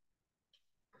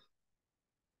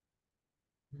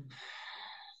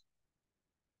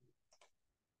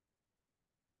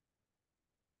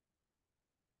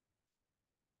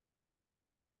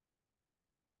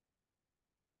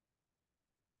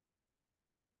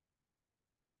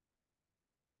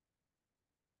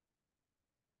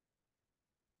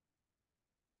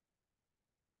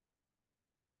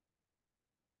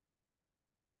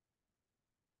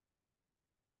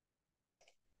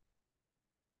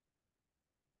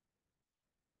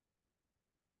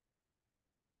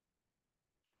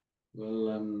 Well,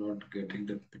 I'm not getting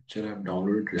the picture. I've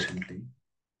downloaded recently.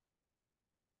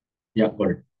 Yeah,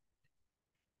 got it.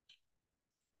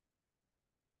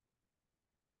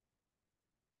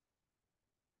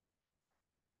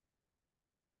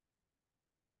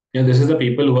 Yeah, this is the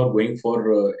people who are going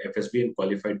for FSB and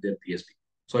qualified their PSB.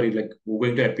 Sorry, like who are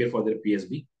going to appear for their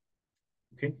PSB.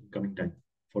 Okay, coming time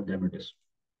for them it is.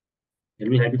 It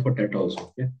will happy for TET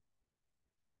also. Okay,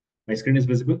 my screen is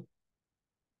visible.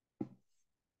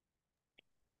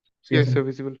 See Yes, some- sir,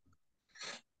 visible.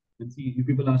 And see, you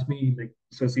people ask me like,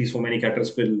 so see so many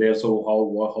characters still there. So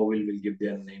how will we give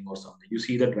their name or something? You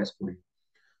see the dress code.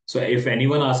 So if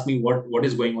anyone asks me what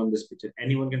is going on in this picture,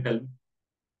 anyone can tell me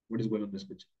what is going on in this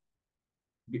picture.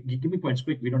 Give me points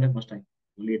quick. We don't have much time.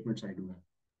 Only 8 minutes I do have.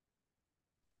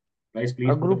 Guys, please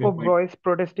A put up group your of point. boys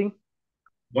protesting.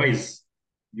 Boys,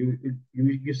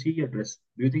 you see your dress.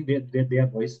 Do you think they are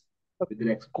boys with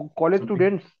their College something?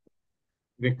 students.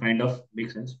 Okay, kind of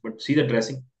makes sense. But see the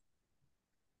dressing.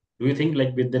 Do you think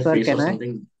like with their Sir, face or can I?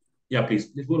 something? Yeah, please.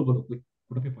 Please go. Quick.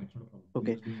 Put up your points. Not a problem.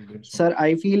 Okay. Please doing great. Sir,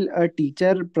 I feel a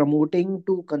teacher promoting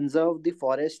to conserve the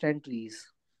forest and trees.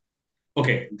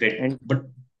 Okay, great. And But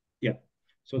yeah.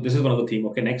 So this is one of the theme.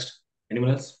 Okay, next.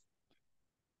 Anyone else?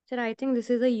 Sir, I think this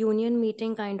is a union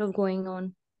meeting kind of going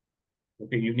on.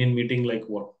 Okay, union meeting like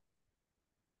what?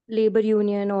 Labor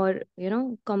union or,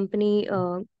 company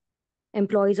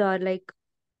employees are like,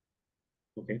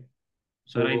 Okay.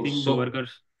 Sir, I think So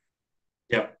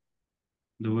yeah.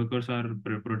 the workers are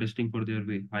protesting for their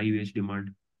high wage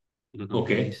demand to the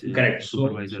Okay, company's correct.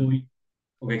 supervisor.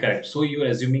 Okay, correct. So you are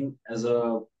assuming as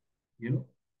a you know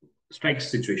strike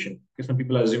situation. Okay, some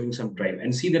people are assuming some drive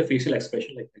and see their facial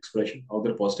expression, how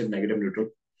they're positive, negative, neutral.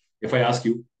 If I ask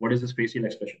you, what is this facial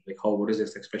expression? Like what is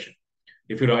this expression?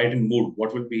 If you write in mood,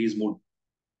 what will be his mood?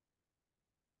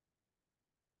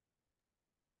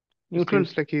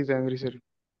 Neutrals, like he is angry, sir.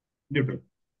 Neutral.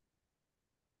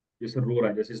 जैसे रो रहा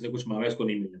है, जैसे इसने कुछ मांगा इसको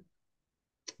नहीं मिला,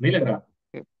 नहीं लग रहा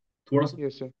Yeah. थोड़ा सा.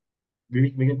 Yes, sir.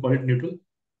 We can call it neutral,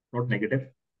 not negative.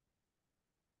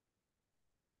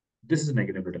 This is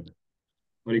negative written,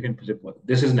 or you can put it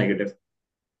this is negative.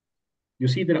 You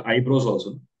see their eyebrows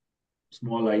also,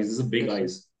 small eyes. This is big Yes, sir.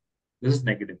 eyes. This is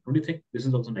negative. Don't you think this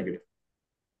is also negative?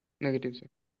 Negative, sir.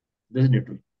 This is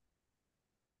neutral.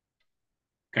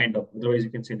 Kind of. Otherwise,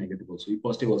 you can say negative also.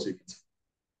 Positive also you can say.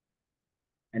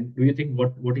 And do you think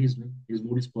what he is doing? His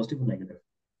mood is positive or negative?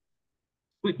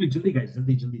 Quick, jaldi guys,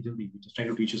 jaldi. We're just trying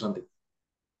to teach you something.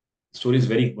 The story is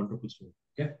very wonderful story.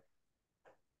 Okay.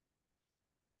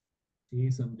 See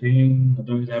something.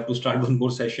 Otherwise, I have to start one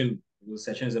more session. The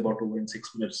session is about over in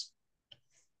 6 minutes.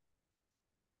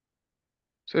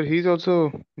 Sir, he is also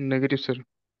negative, sir.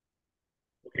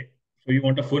 Okay. So you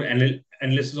want a full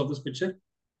analysis of this picture?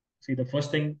 See the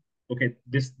first thing. Okay,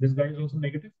 this guy is also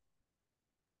negative.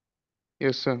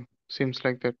 Yes, sir. Seems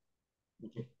like that.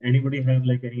 Okay. Anybody have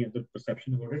like any other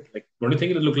perception about it? Like, don't you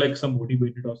think it look like some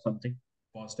motivated or something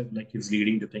positive, like he's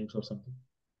leading the things or something?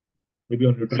 Maybe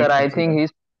on neutral. Sir, I think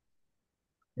he's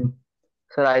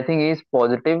Sir, I think he's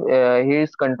positive. He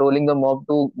is controlling the mob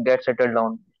to get settled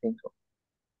down. I think so.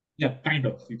 Yeah, kind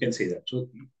of. You can say that. So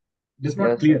it's not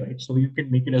Yes, clear, sir. right? So you can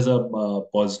make it as a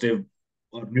positive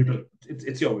or neutral.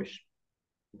 It's your wish.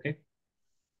 Okay.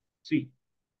 See,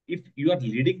 if you are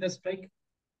leading the strike,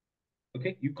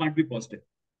 okay, you can't be positive,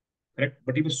 correct?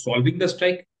 But if you're solving the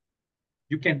strike,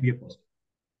 you can be a positive,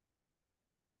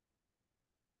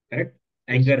 correct?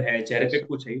 Yes, Anger sir. है, चेहरे Yes, पे sir.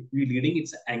 कुछ है. You leading,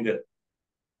 it's anger.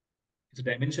 It's a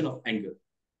dimension of anger.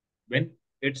 When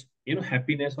it's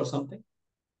happiness or something,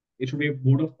 it should be a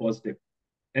mood of positive.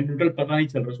 And neutral पता नहीं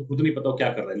चल रहा है, उसको खुद नहीं पता वो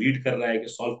क्या कर रहा है, लीड कर रहा है कि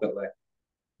सॉल्व कर रहा है.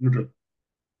 Neutral.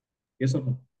 Yes or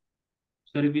no?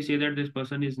 Sir, if we say that this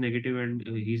person is negative and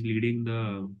he's leading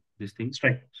this thing,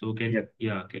 Strike. so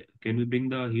can we bring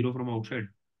the hero from outside?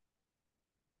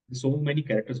 So many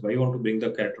characters. Why you want to bring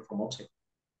the character from outside?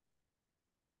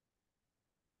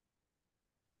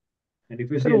 And if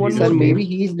you Sir, see a one leader Sir, more strike, maybe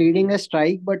thing. he is leading a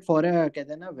strike, but for a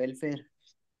कहते हैं ना welfare,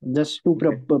 just to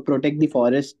okay, protect the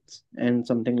forests and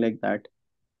something like that,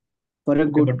 for a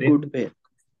okay, good pay.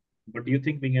 but do you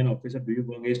think being an officer, do you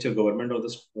go against your government or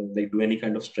this like do any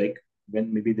kind of strike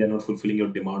when maybe they're not fulfilling your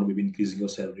demand, maybe increasing your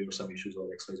salary or some issues or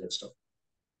XYZ stuff?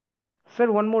 Sir,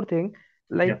 one more thing.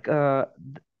 Yeah. Like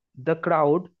the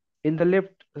crowd in the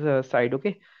left side,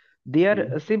 okay, they are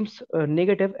Mhm. seems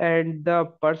negative, and the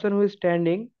person who is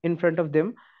standing in front of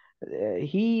them,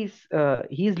 he's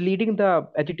leading the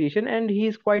agitation, and he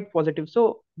is quite positive.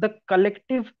 So the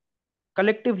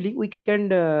collectively we can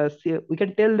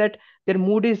tell that their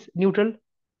mood is neutral.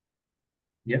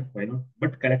 Yeah, why not?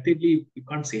 But collectively, you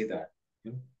can't say that,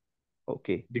 you know,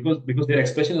 Okay. because their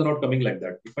expressions are not coming like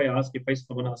that. If I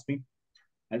someone asks me,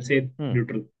 I'll say Hmm.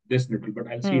 neutral, this neutral, but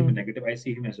I'll see him Hmm. in negative. I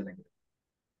see him as a negative.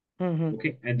 Hmm. Hmm.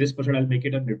 Okay, and this person I'll make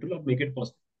it a neutral or make it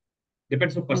positive.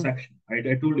 Depends on Hmm. perception. I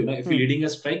told you, if you're Hmm. leading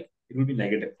a strike, it will be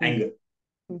negative, Hmm. anger,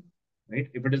 Hmm. right?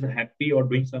 If it is happy or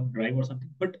doing some drive or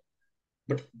something, but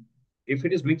if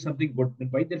it is doing something good, then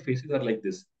why their faces are like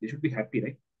this? They should be happy,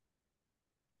 right?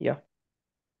 Yeah.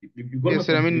 You got my Yes,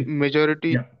 sir. I point? mean,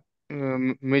 majority, Yeah,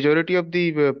 majority of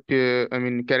the, I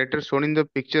mean, characters shown in the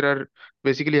picture are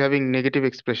basically having negative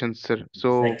expressions, sir.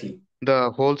 So exactly,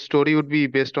 the whole story would be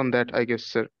based on that, I guess,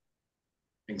 sir.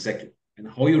 exactly. And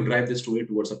how you drive the story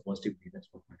towards a positive way, that's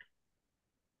what matters.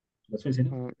 That's why I say,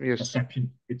 no, Yes.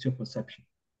 perception. It's your perception.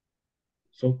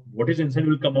 So what is inside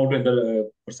will come out in the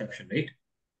perception, right?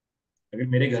 अगर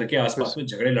मेरे घर के आसपास Yes. में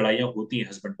झगड़े लड़ाइयाँ होती हैं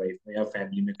हस्बैंड वाइफ में या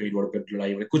फैमिली में कई रोड पर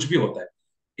लड़ाई हो कुछ भी होता है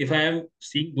if I am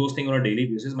seeing those things on a daily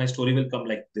basis my story will come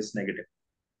like this negative.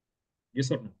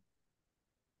 Yes or no?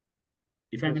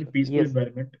 If I'm Yes, in a sir. peaceful Yes.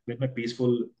 environment with my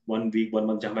peaceful 1 week 1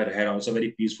 month जहाँ मैं रह रहा हूँ it's a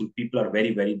very peaceful people are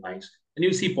very very nice and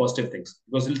you see positive things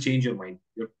because it'll change your mind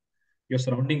your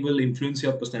surrounding will influence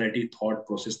your personality thought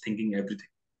process thinking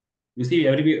everything. You see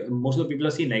most of the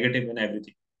people see negative in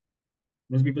everything.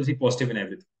 Most people see positive in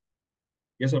everything.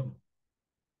 Yes or no?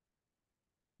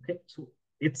 Okay, so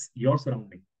it's your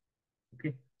surrounding.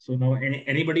 Okay, so now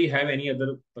anybody have any other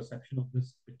perception of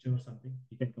this picture or something?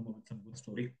 You can come up with some good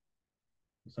story,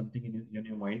 something in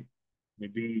your mind.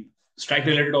 Maybe strike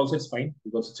related also it's fine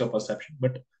because it's your perception.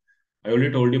 But I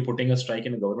already told you putting a strike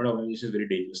in a government organization is a very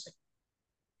dangerous thing.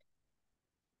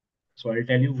 So I'll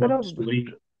tell you Sir, one story.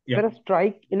 Yeah, sir, a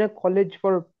strike in a college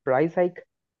for price hike.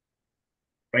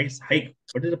 price hike.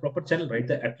 What is the proper channel? Write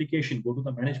the application, go to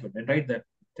the management and write that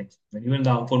things. When you're in the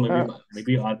armed force,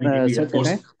 maybe army, maybe Sir, air can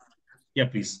I? force. Yeah,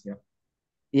 please. Yeah.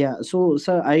 Yeah, so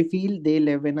sir, I feel they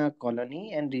live in a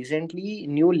colony, and recently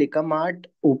new liquor mart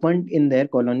opened in their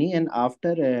colony, and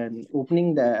after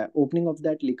opening of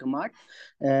that liquor mart,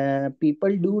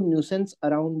 people do nuisance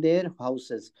around their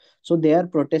houses. So they are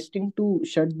protesting to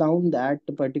shut down that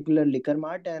particular liquor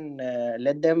mart and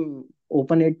let them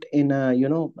open it in a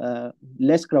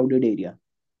less crowded area.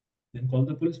 Then call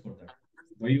the police for that.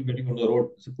 Why are you getting on the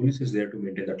road? So police is there to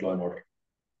maintain that law and order.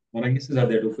 और ISs are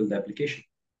there to fill the application.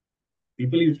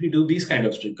 People usually do these kind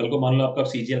of strike. कल को मान लो आपका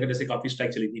CGR का जैसे काफी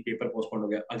strike चली थी पेपर पोस्टपोन हो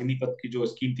गया अग्निपथ की जो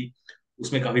स्कीम थी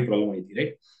उसमें काफी प्रॉब्लम आई थी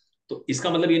राइट तो इसका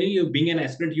मतलब ये नहीं you being an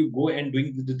aspirant you go and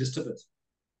doing the disturbance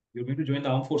you're going to join the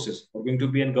armed forces or going to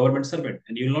be a government servant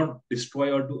and you will not destroy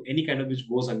or do any kind of which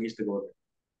goes against the government.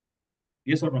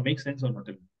 Yes or no? Makes sense or not?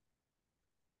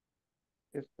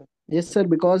 Yes, sir. Yes, sir,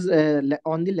 because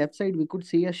on the left side we could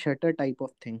see a shutter type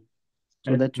of thing,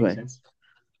 so Correct. that's Makes why. sense.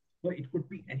 So it could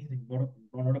be anything,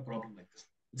 not a problem like this.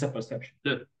 It's a perception.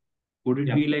 Sir, could it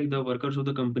Yeah. be like the workers of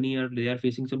the company are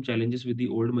facing some challenges with the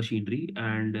old machinery,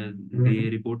 and they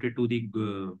reported to the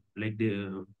like they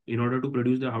in order to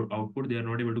produce the output, they are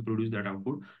not able to produce that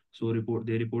output. So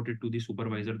they reported to the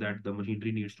supervisor that the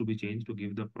machinery needs to be changed to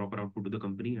give the proper output to the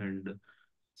company, and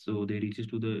so they reaches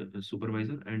to the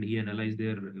supervisor, and he analyzes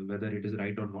their whether it is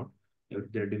right or not,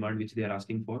 their demand which they are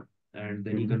asking for, and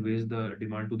then he conveys the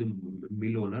demand to the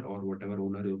mill owner or whatever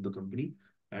owner of the company,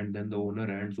 and then the owner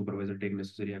and supervisor take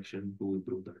necessary action to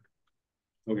improve that.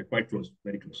 Okay, quite close,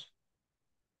 very close.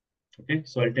 Okay,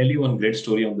 so I'll tell you one great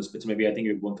story on this, which maybe I think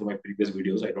you've gone through my previous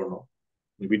videos. I don't know,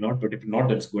 maybe not, but if not,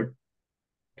 that's good.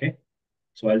 Okay,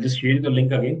 so I'll just share you the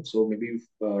link again. So maybe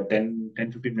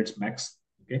 10-15 minutes max.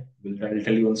 Okay, I'll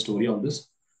tell you one story on this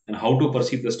and how to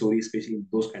perceive the story, especially in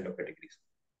those kind of categories,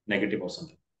 negative or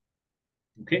something.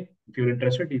 Okay, if you're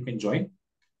interested, you can join.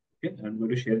 Okay, I'm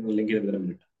going to share the link in a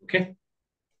minute. Okay.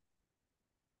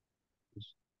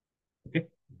 Okay.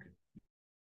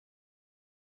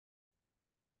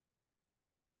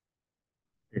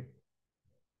 Okay.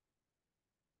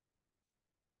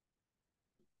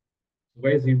 So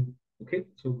guys, you okay?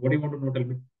 So what do you want to know? Tell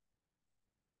me.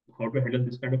 how to handle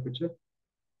this kind of picture?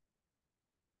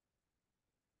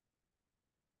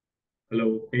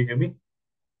 Hello, can you hear me?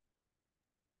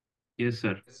 Yes,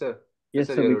 sir. Yes, sir. Yes,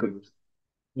 sir, sir, you're we could.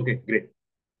 audible. Okay, great.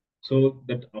 So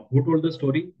that who told the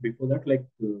story before that, like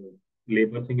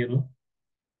labor thing,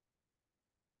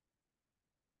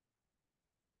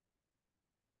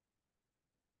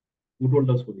 Who told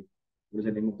the story? What is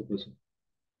the name of the person?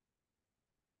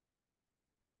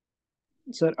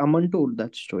 Sir, Aman told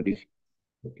that story.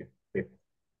 Okay, great.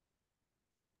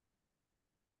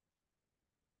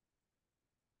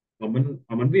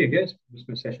 अमन भी है क्या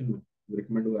इसमें session में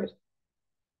recommend हुआ है?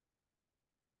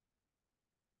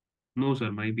 No,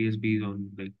 sir. My PSB is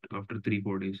on like after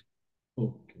 3-4 days.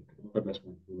 Okay, okay, that's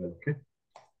fine. Well, okay.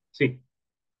 See,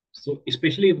 so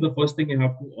especially the first thing you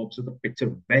have to observe the picture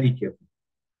very carefully.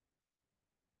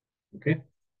 Okay.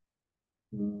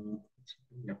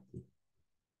 Yeah.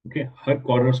 Okay. Her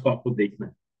corners को आपको देखना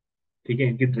है, ठीक है?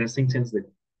 इनकी dressing sense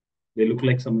देखो. They look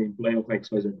like some employee of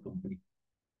XYZ company.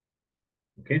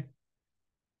 Okay.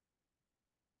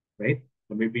 Right?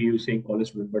 Or maybe you saying college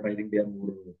student, but I think they are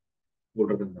more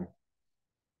older than that.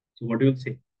 So what do you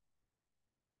say?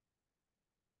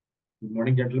 Good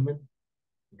morning, gentlemen.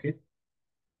 Okay.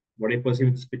 What do you perceive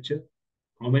in this picture?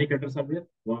 How many characters are there?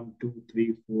 1, 2,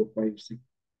 3, 4, 5, 6,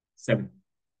 7.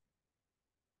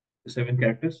 7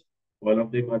 characters. All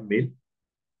of them are male.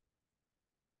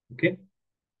 Okay.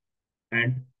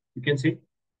 And you can say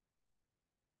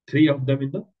 3 of them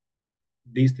in the,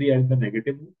 these 3 are in the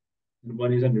negative mood, and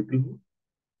 1 is a neutral mood.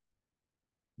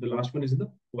 The last one is in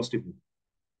the positive mood.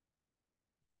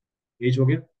 Age हो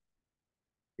गया.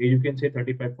 Age you can say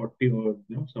 35, 40 or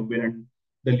somewhere, and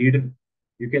the leader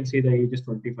you can say the age is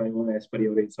 25 or as per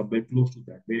your age, somewhere close to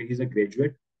that. Where he's a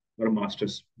graduate or a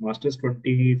master's. Master's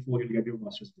 24, you'll get your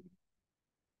master's degree.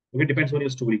 Okay, depends on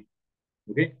your story.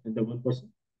 Okay, and the one person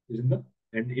is in the,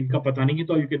 and इनका पता नहीं है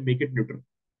तो you can make it neutral.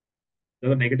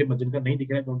 ज़्यादा negative मत, जिनका नहीं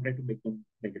दिख रहा है don't try to make them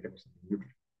negative or something,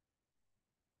 neutral.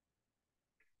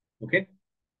 Okay,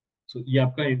 so ये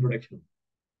आपका introduction.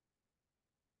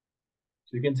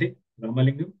 So you can say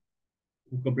Ramalingam,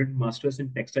 who completed masters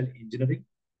in textile engineering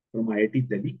from IIT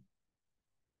Delhi.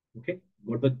 Okay,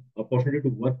 got the opportunity to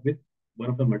work with one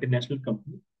of the multinational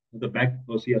company, the bag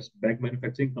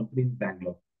manufacturing company in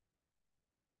Bangalore.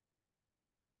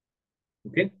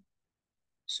 Okay,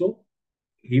 so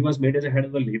he was made as a head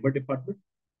of the labor department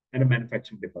and a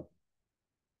manufacturing department.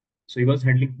 So he was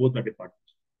handling both the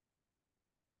departments.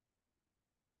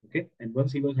 Okay, and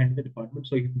once he was handling the department,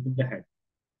 so he became the head.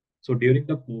 So during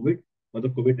the COVID or the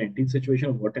COVID-19 situation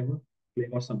or whatever, plague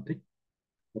or something,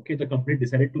 okay, the company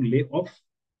decided to lay off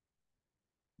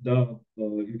the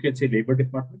you can say labor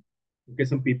department. Okay,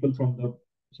 some people from the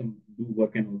some do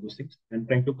work and all those things, and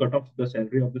trying to cut off the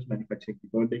salary of this manufacturing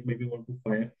people. They maybe want to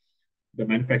fire the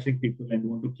manufacturing people and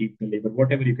want to keep the labor.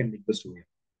 Whatever you can make the story.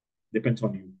 Depends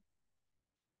on you.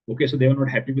 Okay, so they were not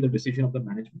happy with the decision of the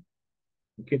management.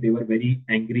 Okay, they were very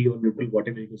angry or neutral,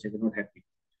 whatever you can say, they're not happy.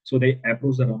 So they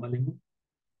approached the Ramalingam,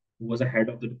 who was the head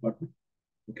of the department.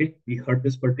 Okay, he heard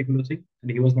this particular thing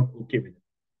and he was not okay with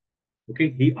it. Okay,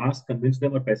 he asked, convince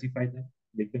them or pacify them,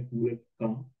 make them cool and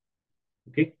calm.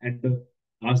 Okay, and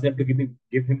ask them to give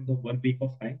him the 1 week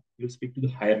of time. He'll speak to the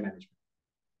higher management.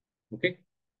 Okay,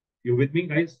 you with me,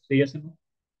 guys? Say yes or no.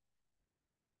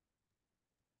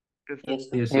 Yes,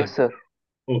 sir. Yes, Yes, sir. sir.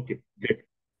 Okay, great.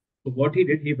 So what he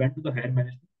did, he went to the higher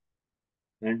management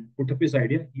and put up his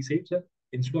idea. He said, sir,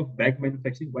 instead of bag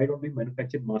manufacturing, why don't we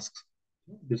manufacture masks?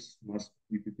 This mask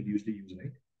we people usually use,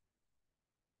 right?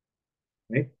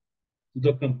 Right. So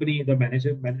the company, the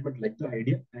management liked the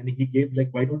idea, and he gave like,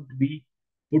 why don't we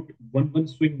put one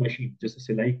swing machine, जैसे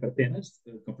सिलाई करते हैं ना,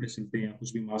 कपड़े सिलते हैं,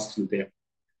 कुछ भी मास्क सिलते हैं.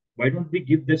 Why don't we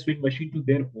give the swing machine to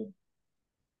their home?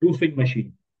 2 swing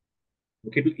machine,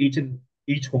 okay, to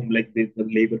each home, like the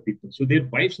labor people. So their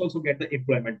wives also get the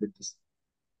employment with this,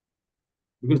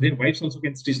 because their wives also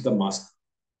can stitch the mask,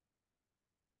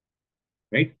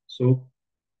 right? So,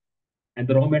 and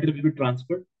the raw material will be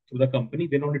transferred to the company.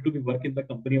 They don't need to be work in the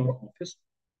company or office,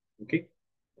 okay,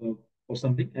 or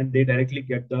something, and they directly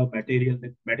get the material.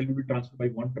 The material will be transferred by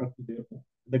one truck to their home.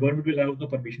 The government will have the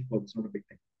permission for this, not a big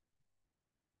thing.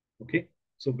 Okay,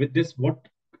 so with this, what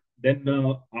then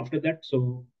after that?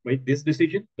 So by this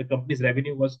decision, the company's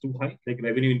revenue was too high, like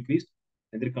revenue increased,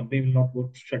 and their company will not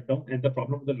work, shut down. And the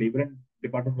problem with the labor and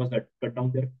department was that cut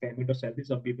down their payment or salary.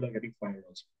 Some people are getting fired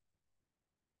also.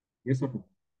 Yes or no?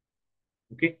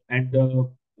 Okay, and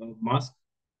the mask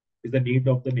is the need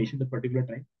of the nation at a particular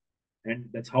time, and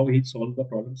that's how he solved the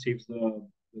problem, saves the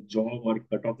job or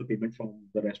cut off the payment from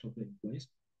the rest of the employees,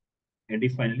 and he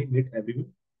finally made everyone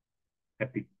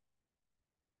happy.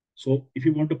 So if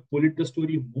you want to pull it the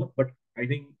story more, but I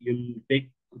think you'll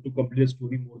take to complete the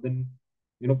story more than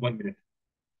 1 minute,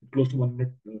 close to 1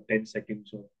 minute, 10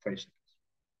 seconds or 5 seconds.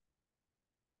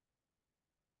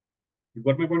 You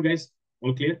got my point, guys?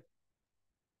 All clear?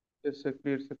 Yes, sir.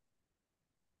 Clear, sir.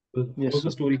 Yes, How's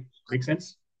the sir. story? Make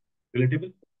sense?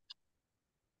 Relatable?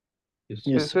 Yes.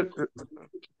 Yes, Sir,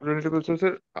 relatable. So,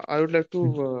 sir, I would like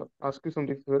to ask you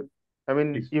something, sir. I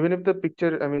mean, Please. even if the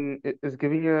picture, I mean, is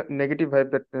giving a negative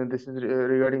vibe that this is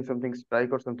regarding something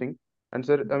strike or something, and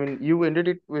sir, I mean, you ended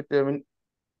it with, I mean,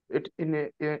 it in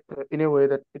a way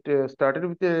that it started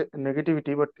with a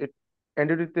negativity, but it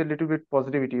ended with a little bit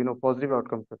positivity, positive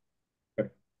outcome, sir.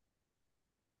 Correct.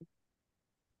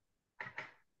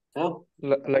 So,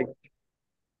 Like,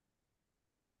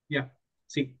 Yeah.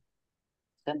 See,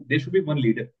 then, there should be one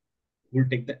leader who will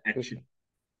take the yes, action.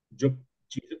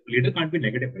 Leader can't be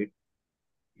negative, right?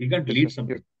 He can't yes, lead sir,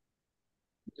 something.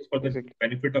 yes, Just for the exactly,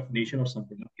 benefit of nation or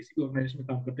something. आप किसी भी organization में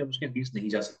काम करते हैं, उसके against नहीं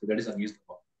जा सकते. That is against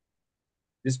the law.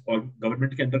 This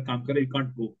government के अंदर काम करे, you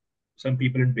can't go. Some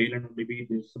people in bail and maybe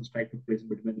there's some strike took place in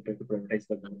between. They try to privatize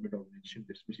the government organization,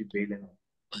 especially bail and all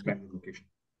in Bangalore location.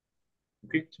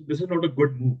 Okay, so this is not a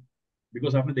good move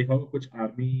because आपने देखा होगा कुछ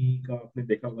army का आपने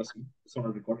देखा होगा scene. It's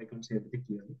on record. I can't say everything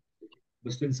clearly.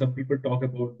 But still, some people talk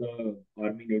about the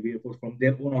army, navy, air force from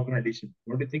their own organization.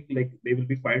 Don't you think like they will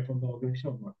be fired from the organization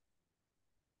or not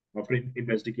after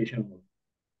investigation or not?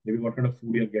 Maybe what kind of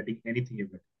food you're getting, anything you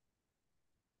get.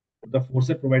 The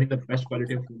force are providing the best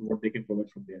quality of food what they can provide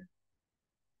from there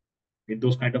in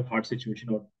those kind of hard situation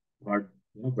or hard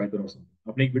weather or something.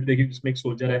 आपने एक video देखी जिसमें एक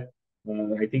soldier है,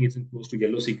 I think it's close to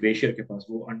yellow C glacier के पास,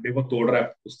 वो अंडे को तोड़ रहा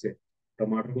है उससे,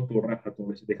 टमाटर को तोड़ रहा है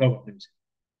हथौड़े से, देखा होगा आपने उसे,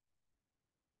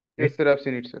 yes, right? sir, I've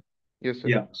seen it, sir. Yes, sir.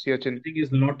 Yeah, so Siachen. everything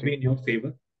is not be in your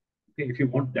favor. Okay, if you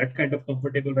want that kind of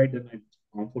comfortable ride, then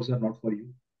armed forces are not for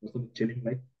you. That's the chilling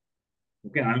life.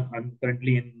 Okay, I'm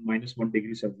currently in -1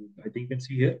 degree Celsius. I think you can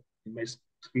see here in my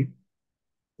screen,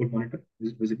 full monitor.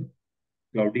 Is it visible?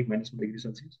 Cloudy, -1 degree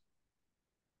Celsius.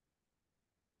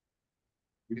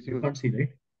 You Visible, can't see,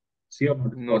 right? See or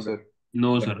not? No, sir.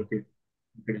 No, Correct, sir. okay.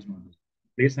 It is not.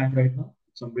 Place I'm right now,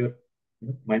 somewhere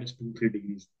 -2, 3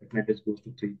 degrees. At night it goes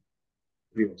to 3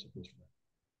 also close to that.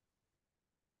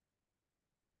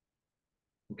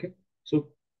 Okay, so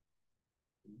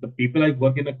the people I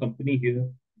work in a company here,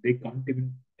 they can't even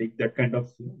take that kind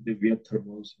of, they wear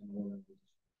thermals and all that.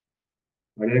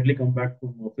 I directly come back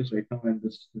from office right now, and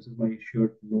this is my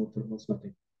shirt, no thermals,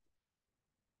 nothing.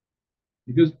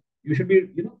 Because you should be,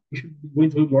 you should be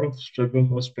going through a lot of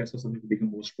struggle or stress or something to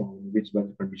become more strong, which by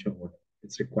the condition of water.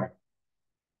 It's required.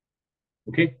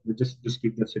 Okay, we just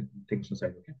keep that things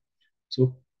aside. Okay, so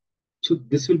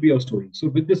this will be our story. So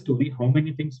with this story, how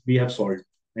many things we have solved?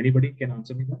 Anybody can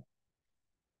answer me that?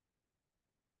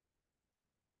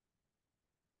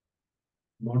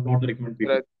 Not the recommend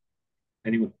people. right.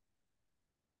 Anyone?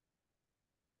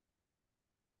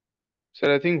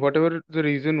 Sir, I think whatever the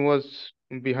reason was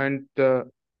behind the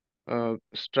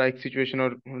strike situation or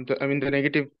I mean the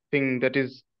negative thing that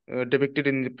is depicted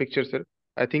in the picture, sir,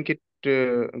 I think it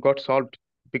got solved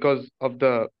because of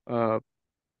the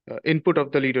input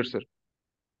of the leader, sir.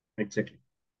 Exactly.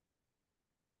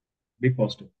 Be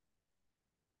positive.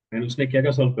 And उसने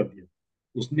क्या solve कर दिया,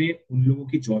 उसने उन लोगों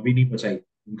की job ही नहीं बचाई,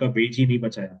 उनका वेज ही नहीं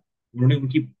बचाया,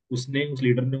 उसने उस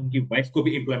लीडर ने उनकी वाइफ को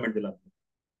भी एम्प्लॉयमेंट दिला दिया,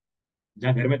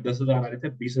 जहाँ घर में 10,000 आ रहे थे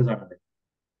 20,000 आ रहे थे,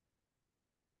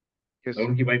 Yes, और sir.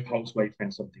 उनकी wife house wife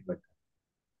and something like that,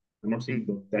 I am not saying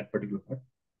that particular part.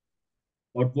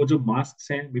 और वो जो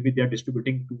मास्क हैं, may be they are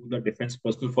distributing to the defence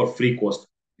personnel for free cost,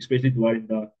 specially दो are in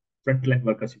the front line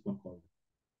workers you can call,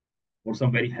 और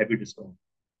some very heavy discount.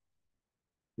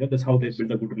 That's how they Yes,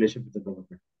 build sir. a good relationship with the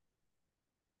government.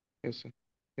 Yes, sir.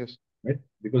 Yes. Right?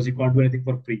 Because you can't do anything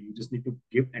for free. You just need to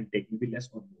give and take, maybe less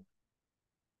or more.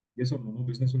 Yes or no? No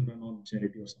business will run on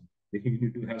charity or something. You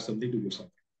need to have something to give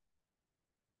something.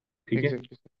 ठीक है?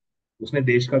 Exactly, sir. उसने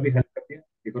देश का भी help कर दिया,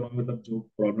 economy मतलब जो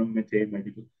प्रॉब्लम में थे,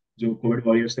 मेडिकल जो कोविड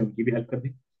वॉरियर्स थे उनकी भी हेल्प कर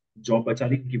दी, जॉब बचा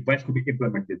ली, उनकी वाइफ को भी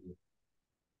एम्प्लॉयमेंट दे दिया.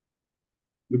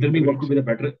 You tell me what Great, could sir. be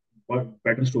the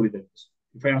better story than this?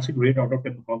 If I ask you to rate out of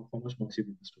 10, how much marks you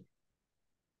give the story?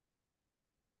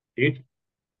 8,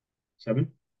 7?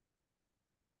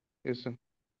 Yes, sir.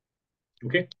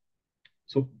 Okay,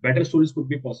 so better stories could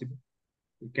be possible.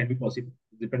 It can be possible,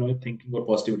 depend on your thinking or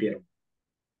positivity.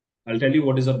 I'll tell you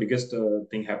what is the biggest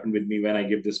thing happened with me when I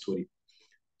give this story.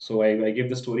 So I gave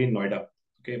the story in Noida.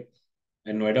 Okay,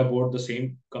 and Noida board, the same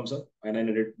comes up, and I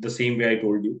did it the same way I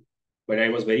told you, but I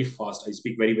was very fast. I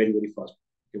speak very, very, very fast.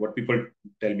 Okay, what people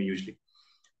tell me usually.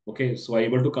 Okay, so I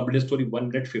able to complete the story 1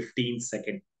 minute 15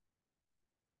 seconds.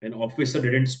 An officer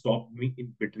didn't stop me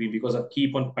in between because I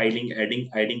keep on piling,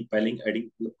 piling,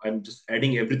 adding. I'm just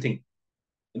adding everything.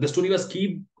 And the story was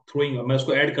keep throwing. मैं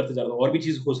उसको add करते जा रहा था. और भी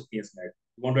चीज हो सकती है इसमें.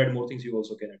 You want to add more things, you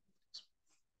also can add.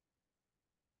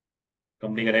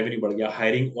 Company का रेवेन्यू बढ़ गया,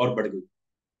 हायरिंग और बढ़ गई.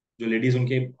 जो लेडीज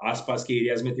उनके आसपास के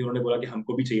एरियाज में थी, उन्होंने बोला कि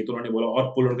हमको भी चाहिए, तो उन्होंने बोला और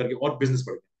पुल ऑन करके और बिजनेस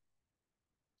बढ़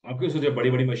गया. आप क्यों सोचे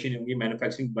बड़ी बड़ी मशीन होंगी,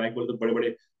 मैन्युफैक्चरिंग बैग बोलते बड़े बड़े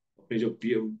अपनी जो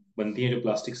बनती हैं जो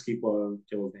प्लास्टिक्स की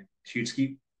क्या बोलते हैं शीट्स की,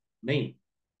 नहीं,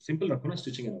 सिंपल रखो ना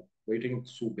स्टिचिंग है, वेटिंग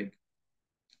सूप बिग,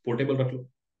 पोर्टेबल रख लो.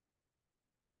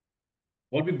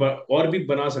 और भी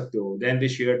बना सकते हो. Then they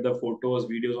share the photos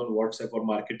videos on WhatsApp और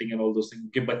marketing and all those thing.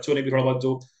 के बच्चों ने भी थोड़ा बहुत,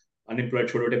 जो अनएम्प्लॉयड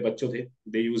छोटे छोटे बच्चों थे,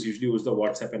 दे use the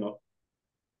WhatsApp and all.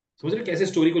 समझ रहे कैसे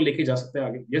स्टोरी को लेके जा सकते हैं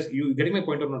आगे. Yes, you getting my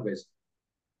point और not guys?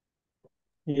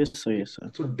 Yes, sir. Yes, sir.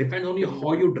 So it depends on you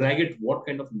how you drag it, what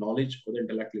kind of knowledge or the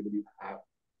intellect level you have.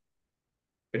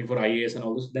 But for IAS and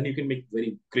all this, then you can make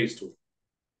very great story.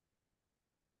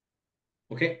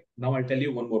 Okay, now I'll tell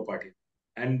you one more part here.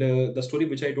 And the story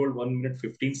which I told 1 minute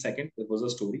 15 seconds, that was a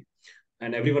story.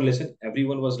 And everyone listened.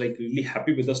 Everyone was like really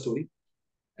happy with the story.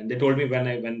 And they told me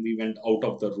when we went out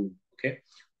of the room. Okay,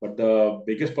 but the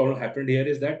biggest problem happened here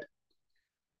is that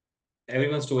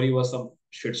everyone's story was some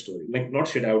shit story. Like not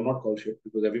shit, I would not call shit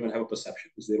because everyone have a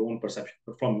perception. It's their own perception.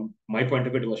 But from my point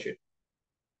of view, it was shit.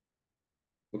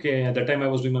 Okay, at that time I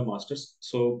was doing my masters,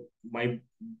 so my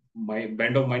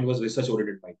band of mind was research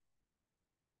oriented mind.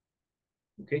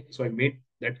 Okay, so I made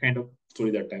that kind of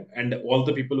story that time, and all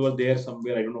the people who were there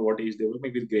somewhere, I don't know what age they were,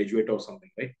 maybe graduate or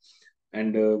something, right?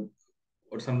 And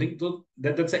or something. So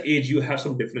that's the age. You have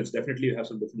some difference. Definitely, you have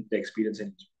some different experience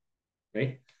in age,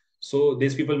 right? So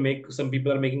these people some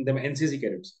people are making them NCC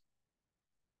cadets.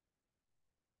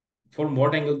 From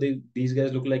what angle these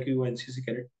guys look like you NCC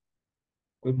cadet?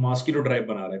 कोई mosquito drive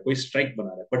बना रहा है, कोई strike बना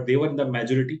रहा है, but they were in the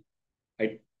majority.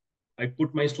 I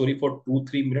put my story for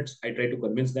 2-3 minutes. I tried to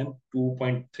convince them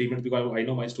 2.3 minutes because I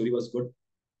know my story was good.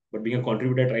 But being a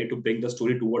contributor, I tried to bring the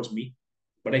story towards me.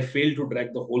 But I failed to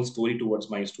drag the whole story towards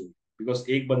my story. Because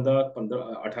एक बंदा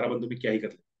 15-18 बंदों में क्या ही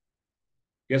कर ले.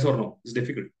 Yes or no? It's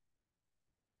difficult.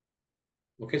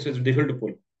 Okay, so it's difficult to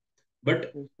pull.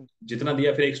 But जितना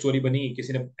दिया फिर एक स्टोरी बनी,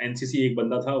 किसी ने एनसीसी एक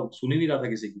बंदा था, सुन ही नहीं रहा था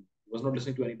किसी की. Was not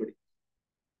listening to anybody.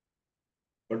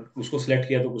 But उसको सिलेक्ट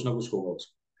किया तो कुछ ना कुछ होगा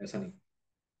उसको, ऐसा नहीं.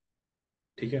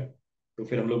 ठीक है, तो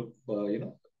फिर हम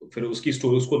लोग फिर उसकी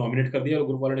स्टोरी उसको नॉमिनेट कर दिया और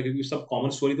ग्रुप वालों ने, क्योंकि सब कॉमन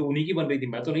स्टोरी तो उन्हीं की बन रही थी,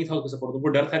 मैं तो नहीं था उसके सपोर्ट. तो वो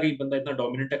डर था कि बंदा इतना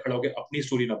डोमिनेट है, खड़ा होकर अपनी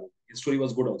स्टोरी ना बोले. स्टोरी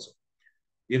वाज गुड आल्सो,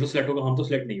 ये तो सिलेक्ट होगा, हम तो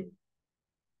सिलेक्ट नहीं होंगे.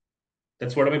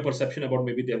 That's what my perception about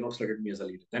may be they have not selected me as a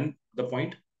leader. Then the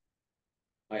point,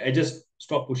 I just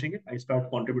stopped pushing it. I start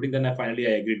contributing. Then I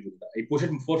agreed with that. I pushed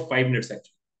it for 5 minutes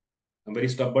actually. I'm very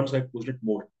stubborn, so I pushed it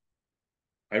more.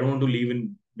 I don't want to leave in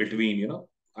between.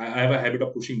 I have a habit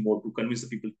of pushing more to convince the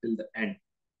people till the end.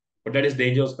 But that is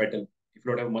dangerous battle. If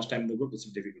you don't have much time in the group, it's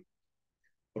difficult.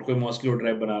 और कोई मॉस्किलो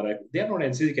drive बना रहा है, they are not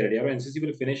NCC cadet. Your NCC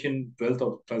will finish in 12th or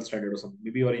 12th standard or something.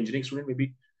 Maybe you are engineering student. Maybe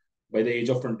by the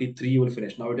age of 23 you will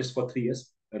finish. Now it is for 3 years.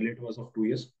 Earlier it was of 2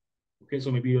 years. Okay,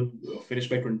 so maybe you'll finish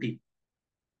by 20.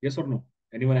 Yes or no?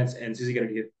 Anyone has NCC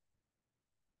cadet here?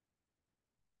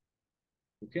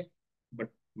 Okay, but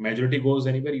majority goes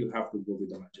anywhere. You have to go with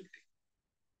the majority.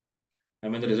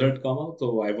 And when the result come out,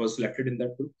 so I was selected in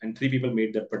that group, and 3 people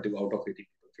made that particular out of 80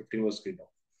 people. 15 was screened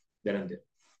out then and there.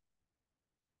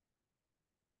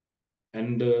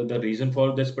 And the reason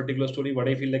for this particular story, what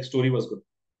I feel like story was good.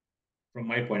 From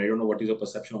my point, I don't know what is your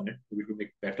perception on it. Maybe to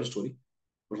make better story.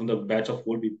 But from the batch of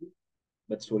 4 people,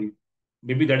 that story,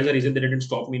 maybe that is the reason they didn't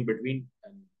stop me in between.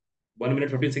 And 1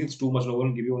 minute 15 seconds too much. No one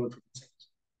will give you 1 minute 15 seconds.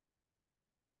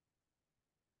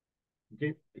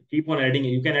 Okay, keep on adding.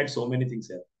 You can add so many things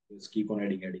here. Just keep on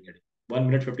adding. 1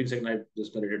 minute 15 seconds. I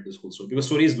just narrated this whole story because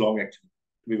story is long actually.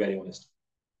 To be very honest.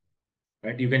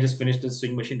 Right, you can just finish the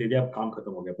swing machine, दे दिया, अब काम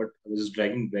खत्म हो गया. But I was just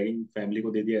dragging family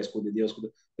को दे दिया, इसको दे दिया, उसको.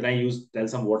 Then I tell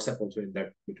some WhatsApp also in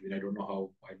that between. I don't know how,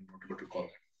 I'm not able to recall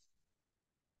that.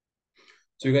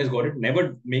 So you guys got it.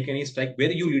 Never make any strike. Where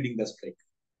are you leading the strike?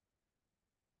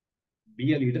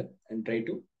 Be a leader and try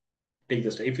to take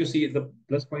the strike. If you see the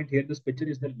plus point here, this picture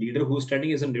is the leader who is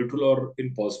standing is a neutral or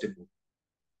in positive mode.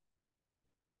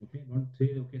 Okay, not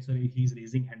say okay, sir, he's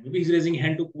raising hand. Maybe he's raising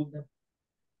hand to pull them.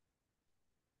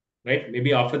 Right?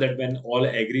 Maybe after that, when all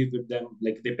agreed with them,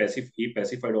 like he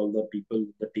pacified all the people,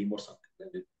 the team or something, then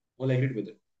they all agreed with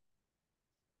it.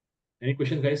 Any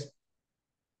questions, guys?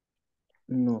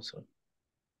 No, sir.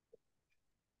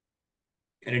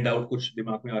 Any doubt? कुछ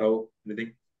दिमाग में आ रहा हो?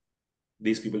 Anything?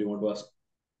 These people you want to ask?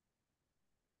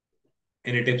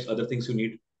 Any tips? Other things you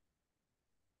need?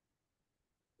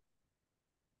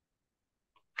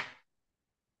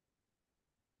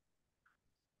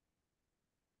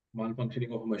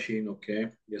 Malfunctioning of a machine. Okay.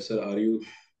 Yes, sir. Are you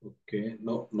okay?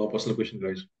 No, no personal question,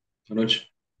 guys. Anuj,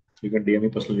 you can DM me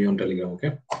personally on Telegram.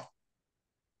 Okay.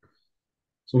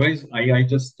 So, guys, I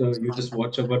just you just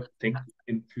watch our thing.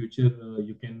 In future,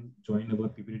 you can join our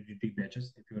PPDT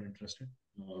batches if you are interested.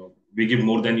 We give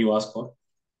more than you ask for.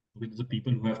 With the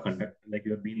people who have contact, like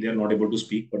you have been there, not able to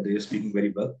speak, but they are speaking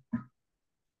very well.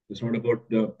 It's not about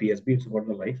the PSB; it's about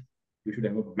the life. You should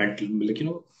have a mental, like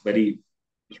very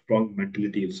strong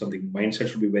mentality or something. Mindset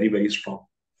should be very, very strong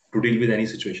to deal with any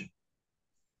situation.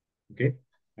 Okay.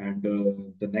 And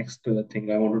the next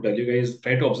thing I want to tell you guys,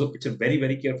 try to observe picture very,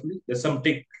 very carefully. There's some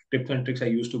tips and tricks I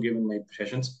used to give in my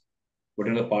sessions, but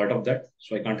in a part of that,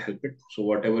 so I can't help it. So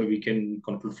whatever we can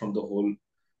conclude from the whole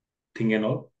thing and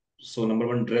all. So number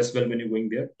one, dress well when you're going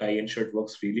there. Tie and shirt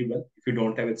works really well. If you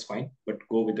don't have, it's fine, but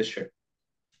go with the shirt.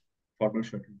 Formal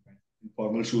shirt is fine.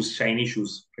 Formal shoes, shiny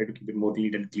shoes. Try to keep it more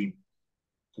neat and clean.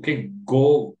 Okay,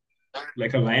 go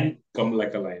like a lion, come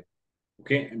like a lion.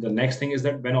 Okay, and the next thing is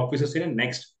that when officers say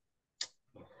next,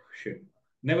 oh, shit,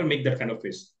 never make that kind of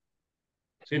face.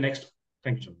 Say next,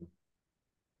 thank you, Chandra.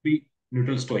 Be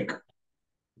neutral, stoic.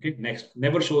 Okay, next,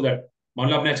 never show that. मान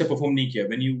लो आपने अच्छा perform नहीं किया.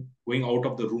 When you going out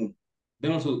of the room,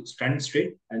 then also stand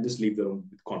straight and just leave the room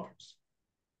with confidence.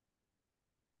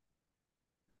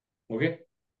 Okay,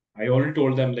 I already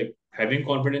told them like having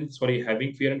confidence, sorry,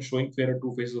 having fear and showing fear are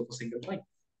two faces of a single coin.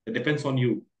 It depends on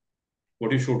you,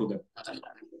 what you show to them.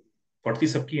 फटती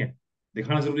सबकी है,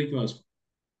 दिखाना जरूरी क्यों है उसको?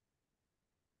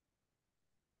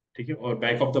 ठीक है, और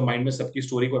बैक ऑफ द माइंड में सबकी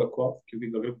स्टोरी को रखो आप, क्योंकि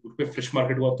अगर ग्रुप पे फ्रेश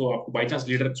मार्केट हुआ तो आपको बाई चांस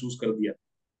लीडर चूज कर दिया,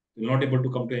 not able to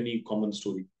come to any common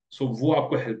story, सो वो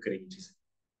आपको हेल्प करेगी चीजें.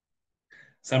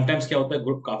 समटाइम्स क्या होता है,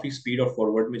 ग्रुप काफी स्पीड और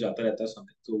फॉरवर्ड में जाता रहता है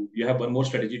something, so you have one more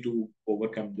strategy to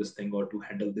overcome this thing or to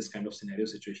handle this kind of scenario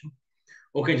situation.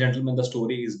 Okay gentlemen, the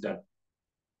story is done.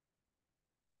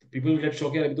 People will get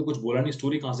shocked, अभी तो कुछ बोला नहीं,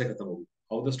 स्टोरी कहां से खत्म होगी?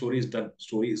 How the story is done,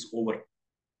 story is over.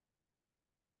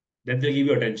 Then they'll give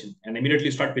you attention and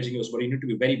immediately start pitching your story. You need to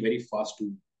be very, very fast to,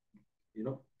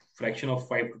 fraction of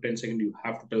 5 to 10 seconds, you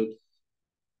have to tell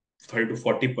 30 to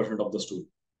 40% of the story.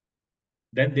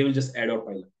 Then they will just add or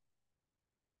pile up.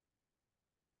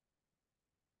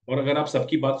 और अगर आप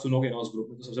सबकी बात सुनोगे ना उस group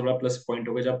में, तो सबसे बड़ा प्लस पॉइंट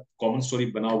होगा, जब कॉमन स्टोरी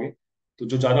बनाओगे तो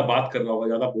जो ज्यादा बात कर रहा होगा,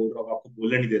 ज्यादा बोल रहा होगा, आपको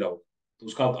बोलने नहीं दे रहा होगा, तो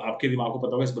उसका आपके दिमाग को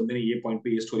पता होगा इस बंदे ने ये पॉइंट पे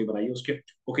ये स्टोरी बनाई है, उसके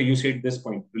okay you said this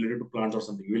point related to plants और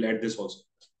something, you will add this also,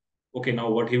 okay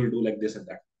now what he will do like this and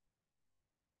that.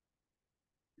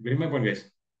 Gate my point guys?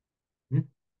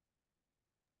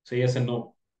 से यस एंड नो?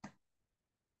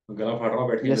 गला फाड़ रहा हूं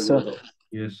बैठ के, Yes, जल्दी sir. बताओ.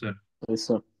 Yes, sir. Yes,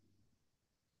 sir.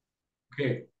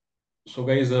 Okay, so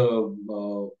guys,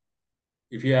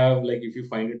 if you have if you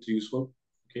find it useful,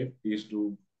 okay, please do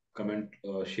comment,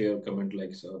 share, comment,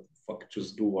 like, fuck,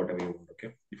 just do whatever you want. Okay,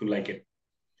 if you like it.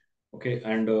 Okay,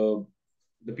 and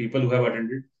the people who have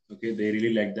attended, okay, they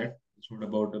really like that. It's not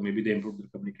about maybe they improve their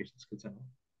communication skills and all.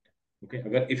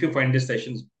 Okay, if you find this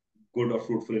sessions good or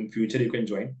fruitful in future, you can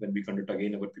join when we conduct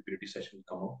again our PPDT session will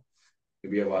come out.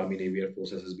 We have Army, Navy, Air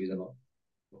Force, SSBs and all.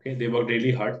 Okay, they work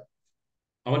really hard.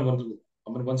 Aman,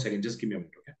 one second, just give me a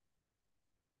minute, okay?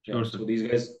 Sure, sir. So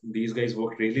these guys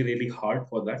work really, really hard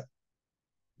for that,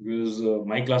 because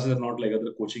my classes are not like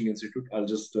other coaching institute. I'll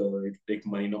just take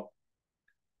money now.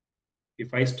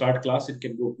 If I start class, it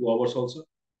can go 2 hours also.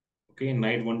 Okay,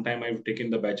 night one time I've taken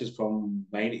the batches from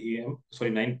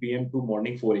 9 p.m. to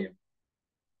morning 4 a.m.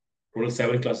 Total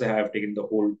 7 classes I have taken the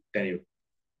whole tenure.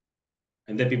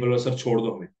 And then people will, sir, छोड़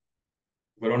दो हमें.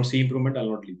 If I don't see improvement,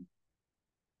 I'll not leave.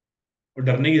 और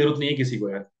डरने की जरूरत नहीं है किसी को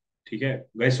यार, ठीक है?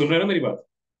 गाइस सुन रहे हैं ना मेरी बात?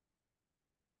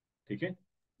 ठीक है?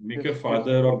 Make your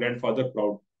father or grandfather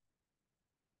proud.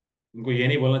 उनको ये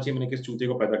नहीं बोलना चाहिए मैंने किस चूते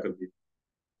को पैदा कर दिया.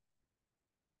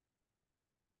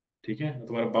 ठीक है?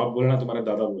 तुम्हारा बाप बोले ना तुम्हारा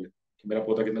दादा बोले कि मेरा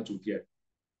पोता कितना चूतिया है.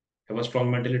 Have a strong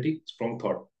mentality, strong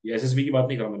thought. ये एसएसबी की बात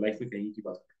नहीं कर रहा मैं, लाइफ में कहीं की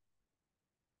बात कर रहा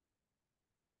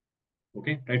हूं.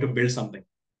 Okay, try to build something.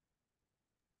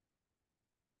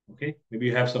 Okay, maybe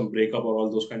you have some breakup or all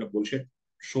those kind of bullshit.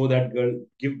 Show that girl,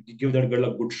 give that girl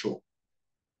a good show.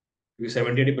 क्योंकि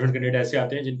 70-80% कैंडिडेट ऐसे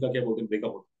आते हैं जिनका क्या बोलते हैं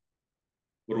ब्रेकअप होता है,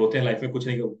 वो रोते हैं लाइफ में, कुछ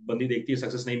नहीं, बंदी देखती है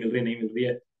सक्सेस नहीं मिल रही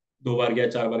है, 2 बार गया,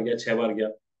 4 बार गया, 6 बार गया,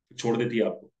 छोड़ देती है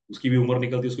आपको, उसकी भी उम्र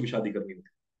निकलती है, उसको भी शादी करनी होती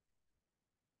है.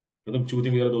 तो तुम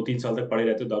चूती की तरह 2-3 साल तक पड़े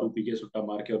रहते हो, दारू पी के सुट्टा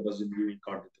मार के, और बस जिंदगी में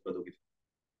काट देते बदो की.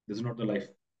 This is not the life.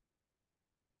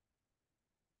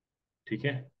 ठीक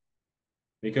है?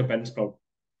 Make your parents proud.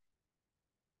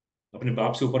 अपने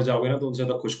बाप से ऊपर जाओगे ना तो उनसे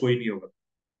ज्यादा खुश कोई नहीं होगा.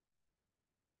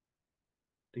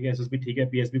 ठीक है? एसएसबी ठीक है,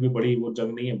 पीएसबी कोई बड़ी वो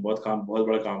जंग नहीं है, बहुत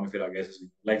बड़ा काम है फिर आगे एसएसबी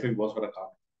लाइफ में भी बहुत बड़ा काम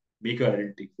है. Make your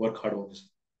identity, work hard होने से.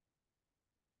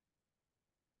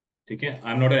 ठीक है,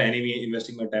 I'm not an enemy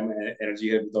investing my time and energy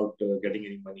here without getting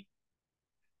any money.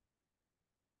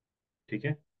 ठीक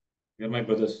है, you're my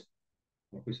brothers.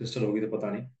 और कोई sister होगी तो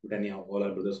पता नहीं, but anyhow all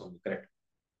our brothers only, correct?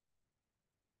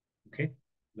 Okay,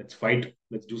 let's fight,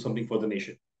 let's do something for the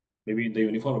nation, maybe in the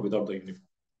uniform or without the uniform.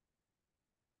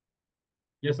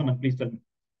 Yes, Aman, please tell me.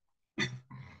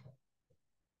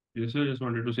 Yes, sir. Just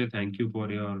wanted to say thank you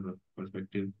for your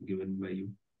perspective given by you.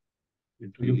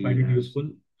 It Do you find really it has. useful,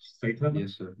 Saitha?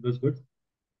 Yes, sir. That's good.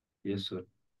 Yes, sir.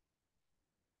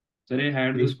 Sir, I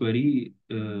had this query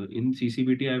in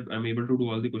CCBT. I'm able to do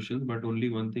all the questions, but only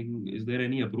one thing: is there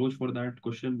any approach for that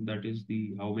question? That is the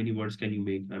how many words can you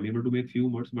make? I'm able to make few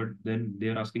words, but then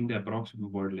they are asking the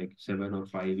approximate word like 7 or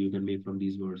 5 you can make from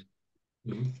these words.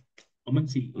 Aman,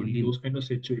 see, in Only- those kind of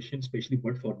situations, especially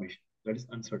word formation, that is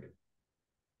uncertain.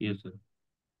 Yes, sir.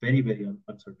 Very, very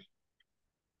uncertain.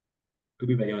 To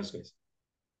be very honest, guys,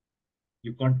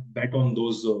 you can't bet on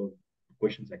those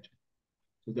questions actually.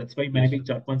 So that's why मैंने भी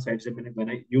 4-5 sites से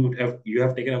मैंने you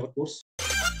have taken our course.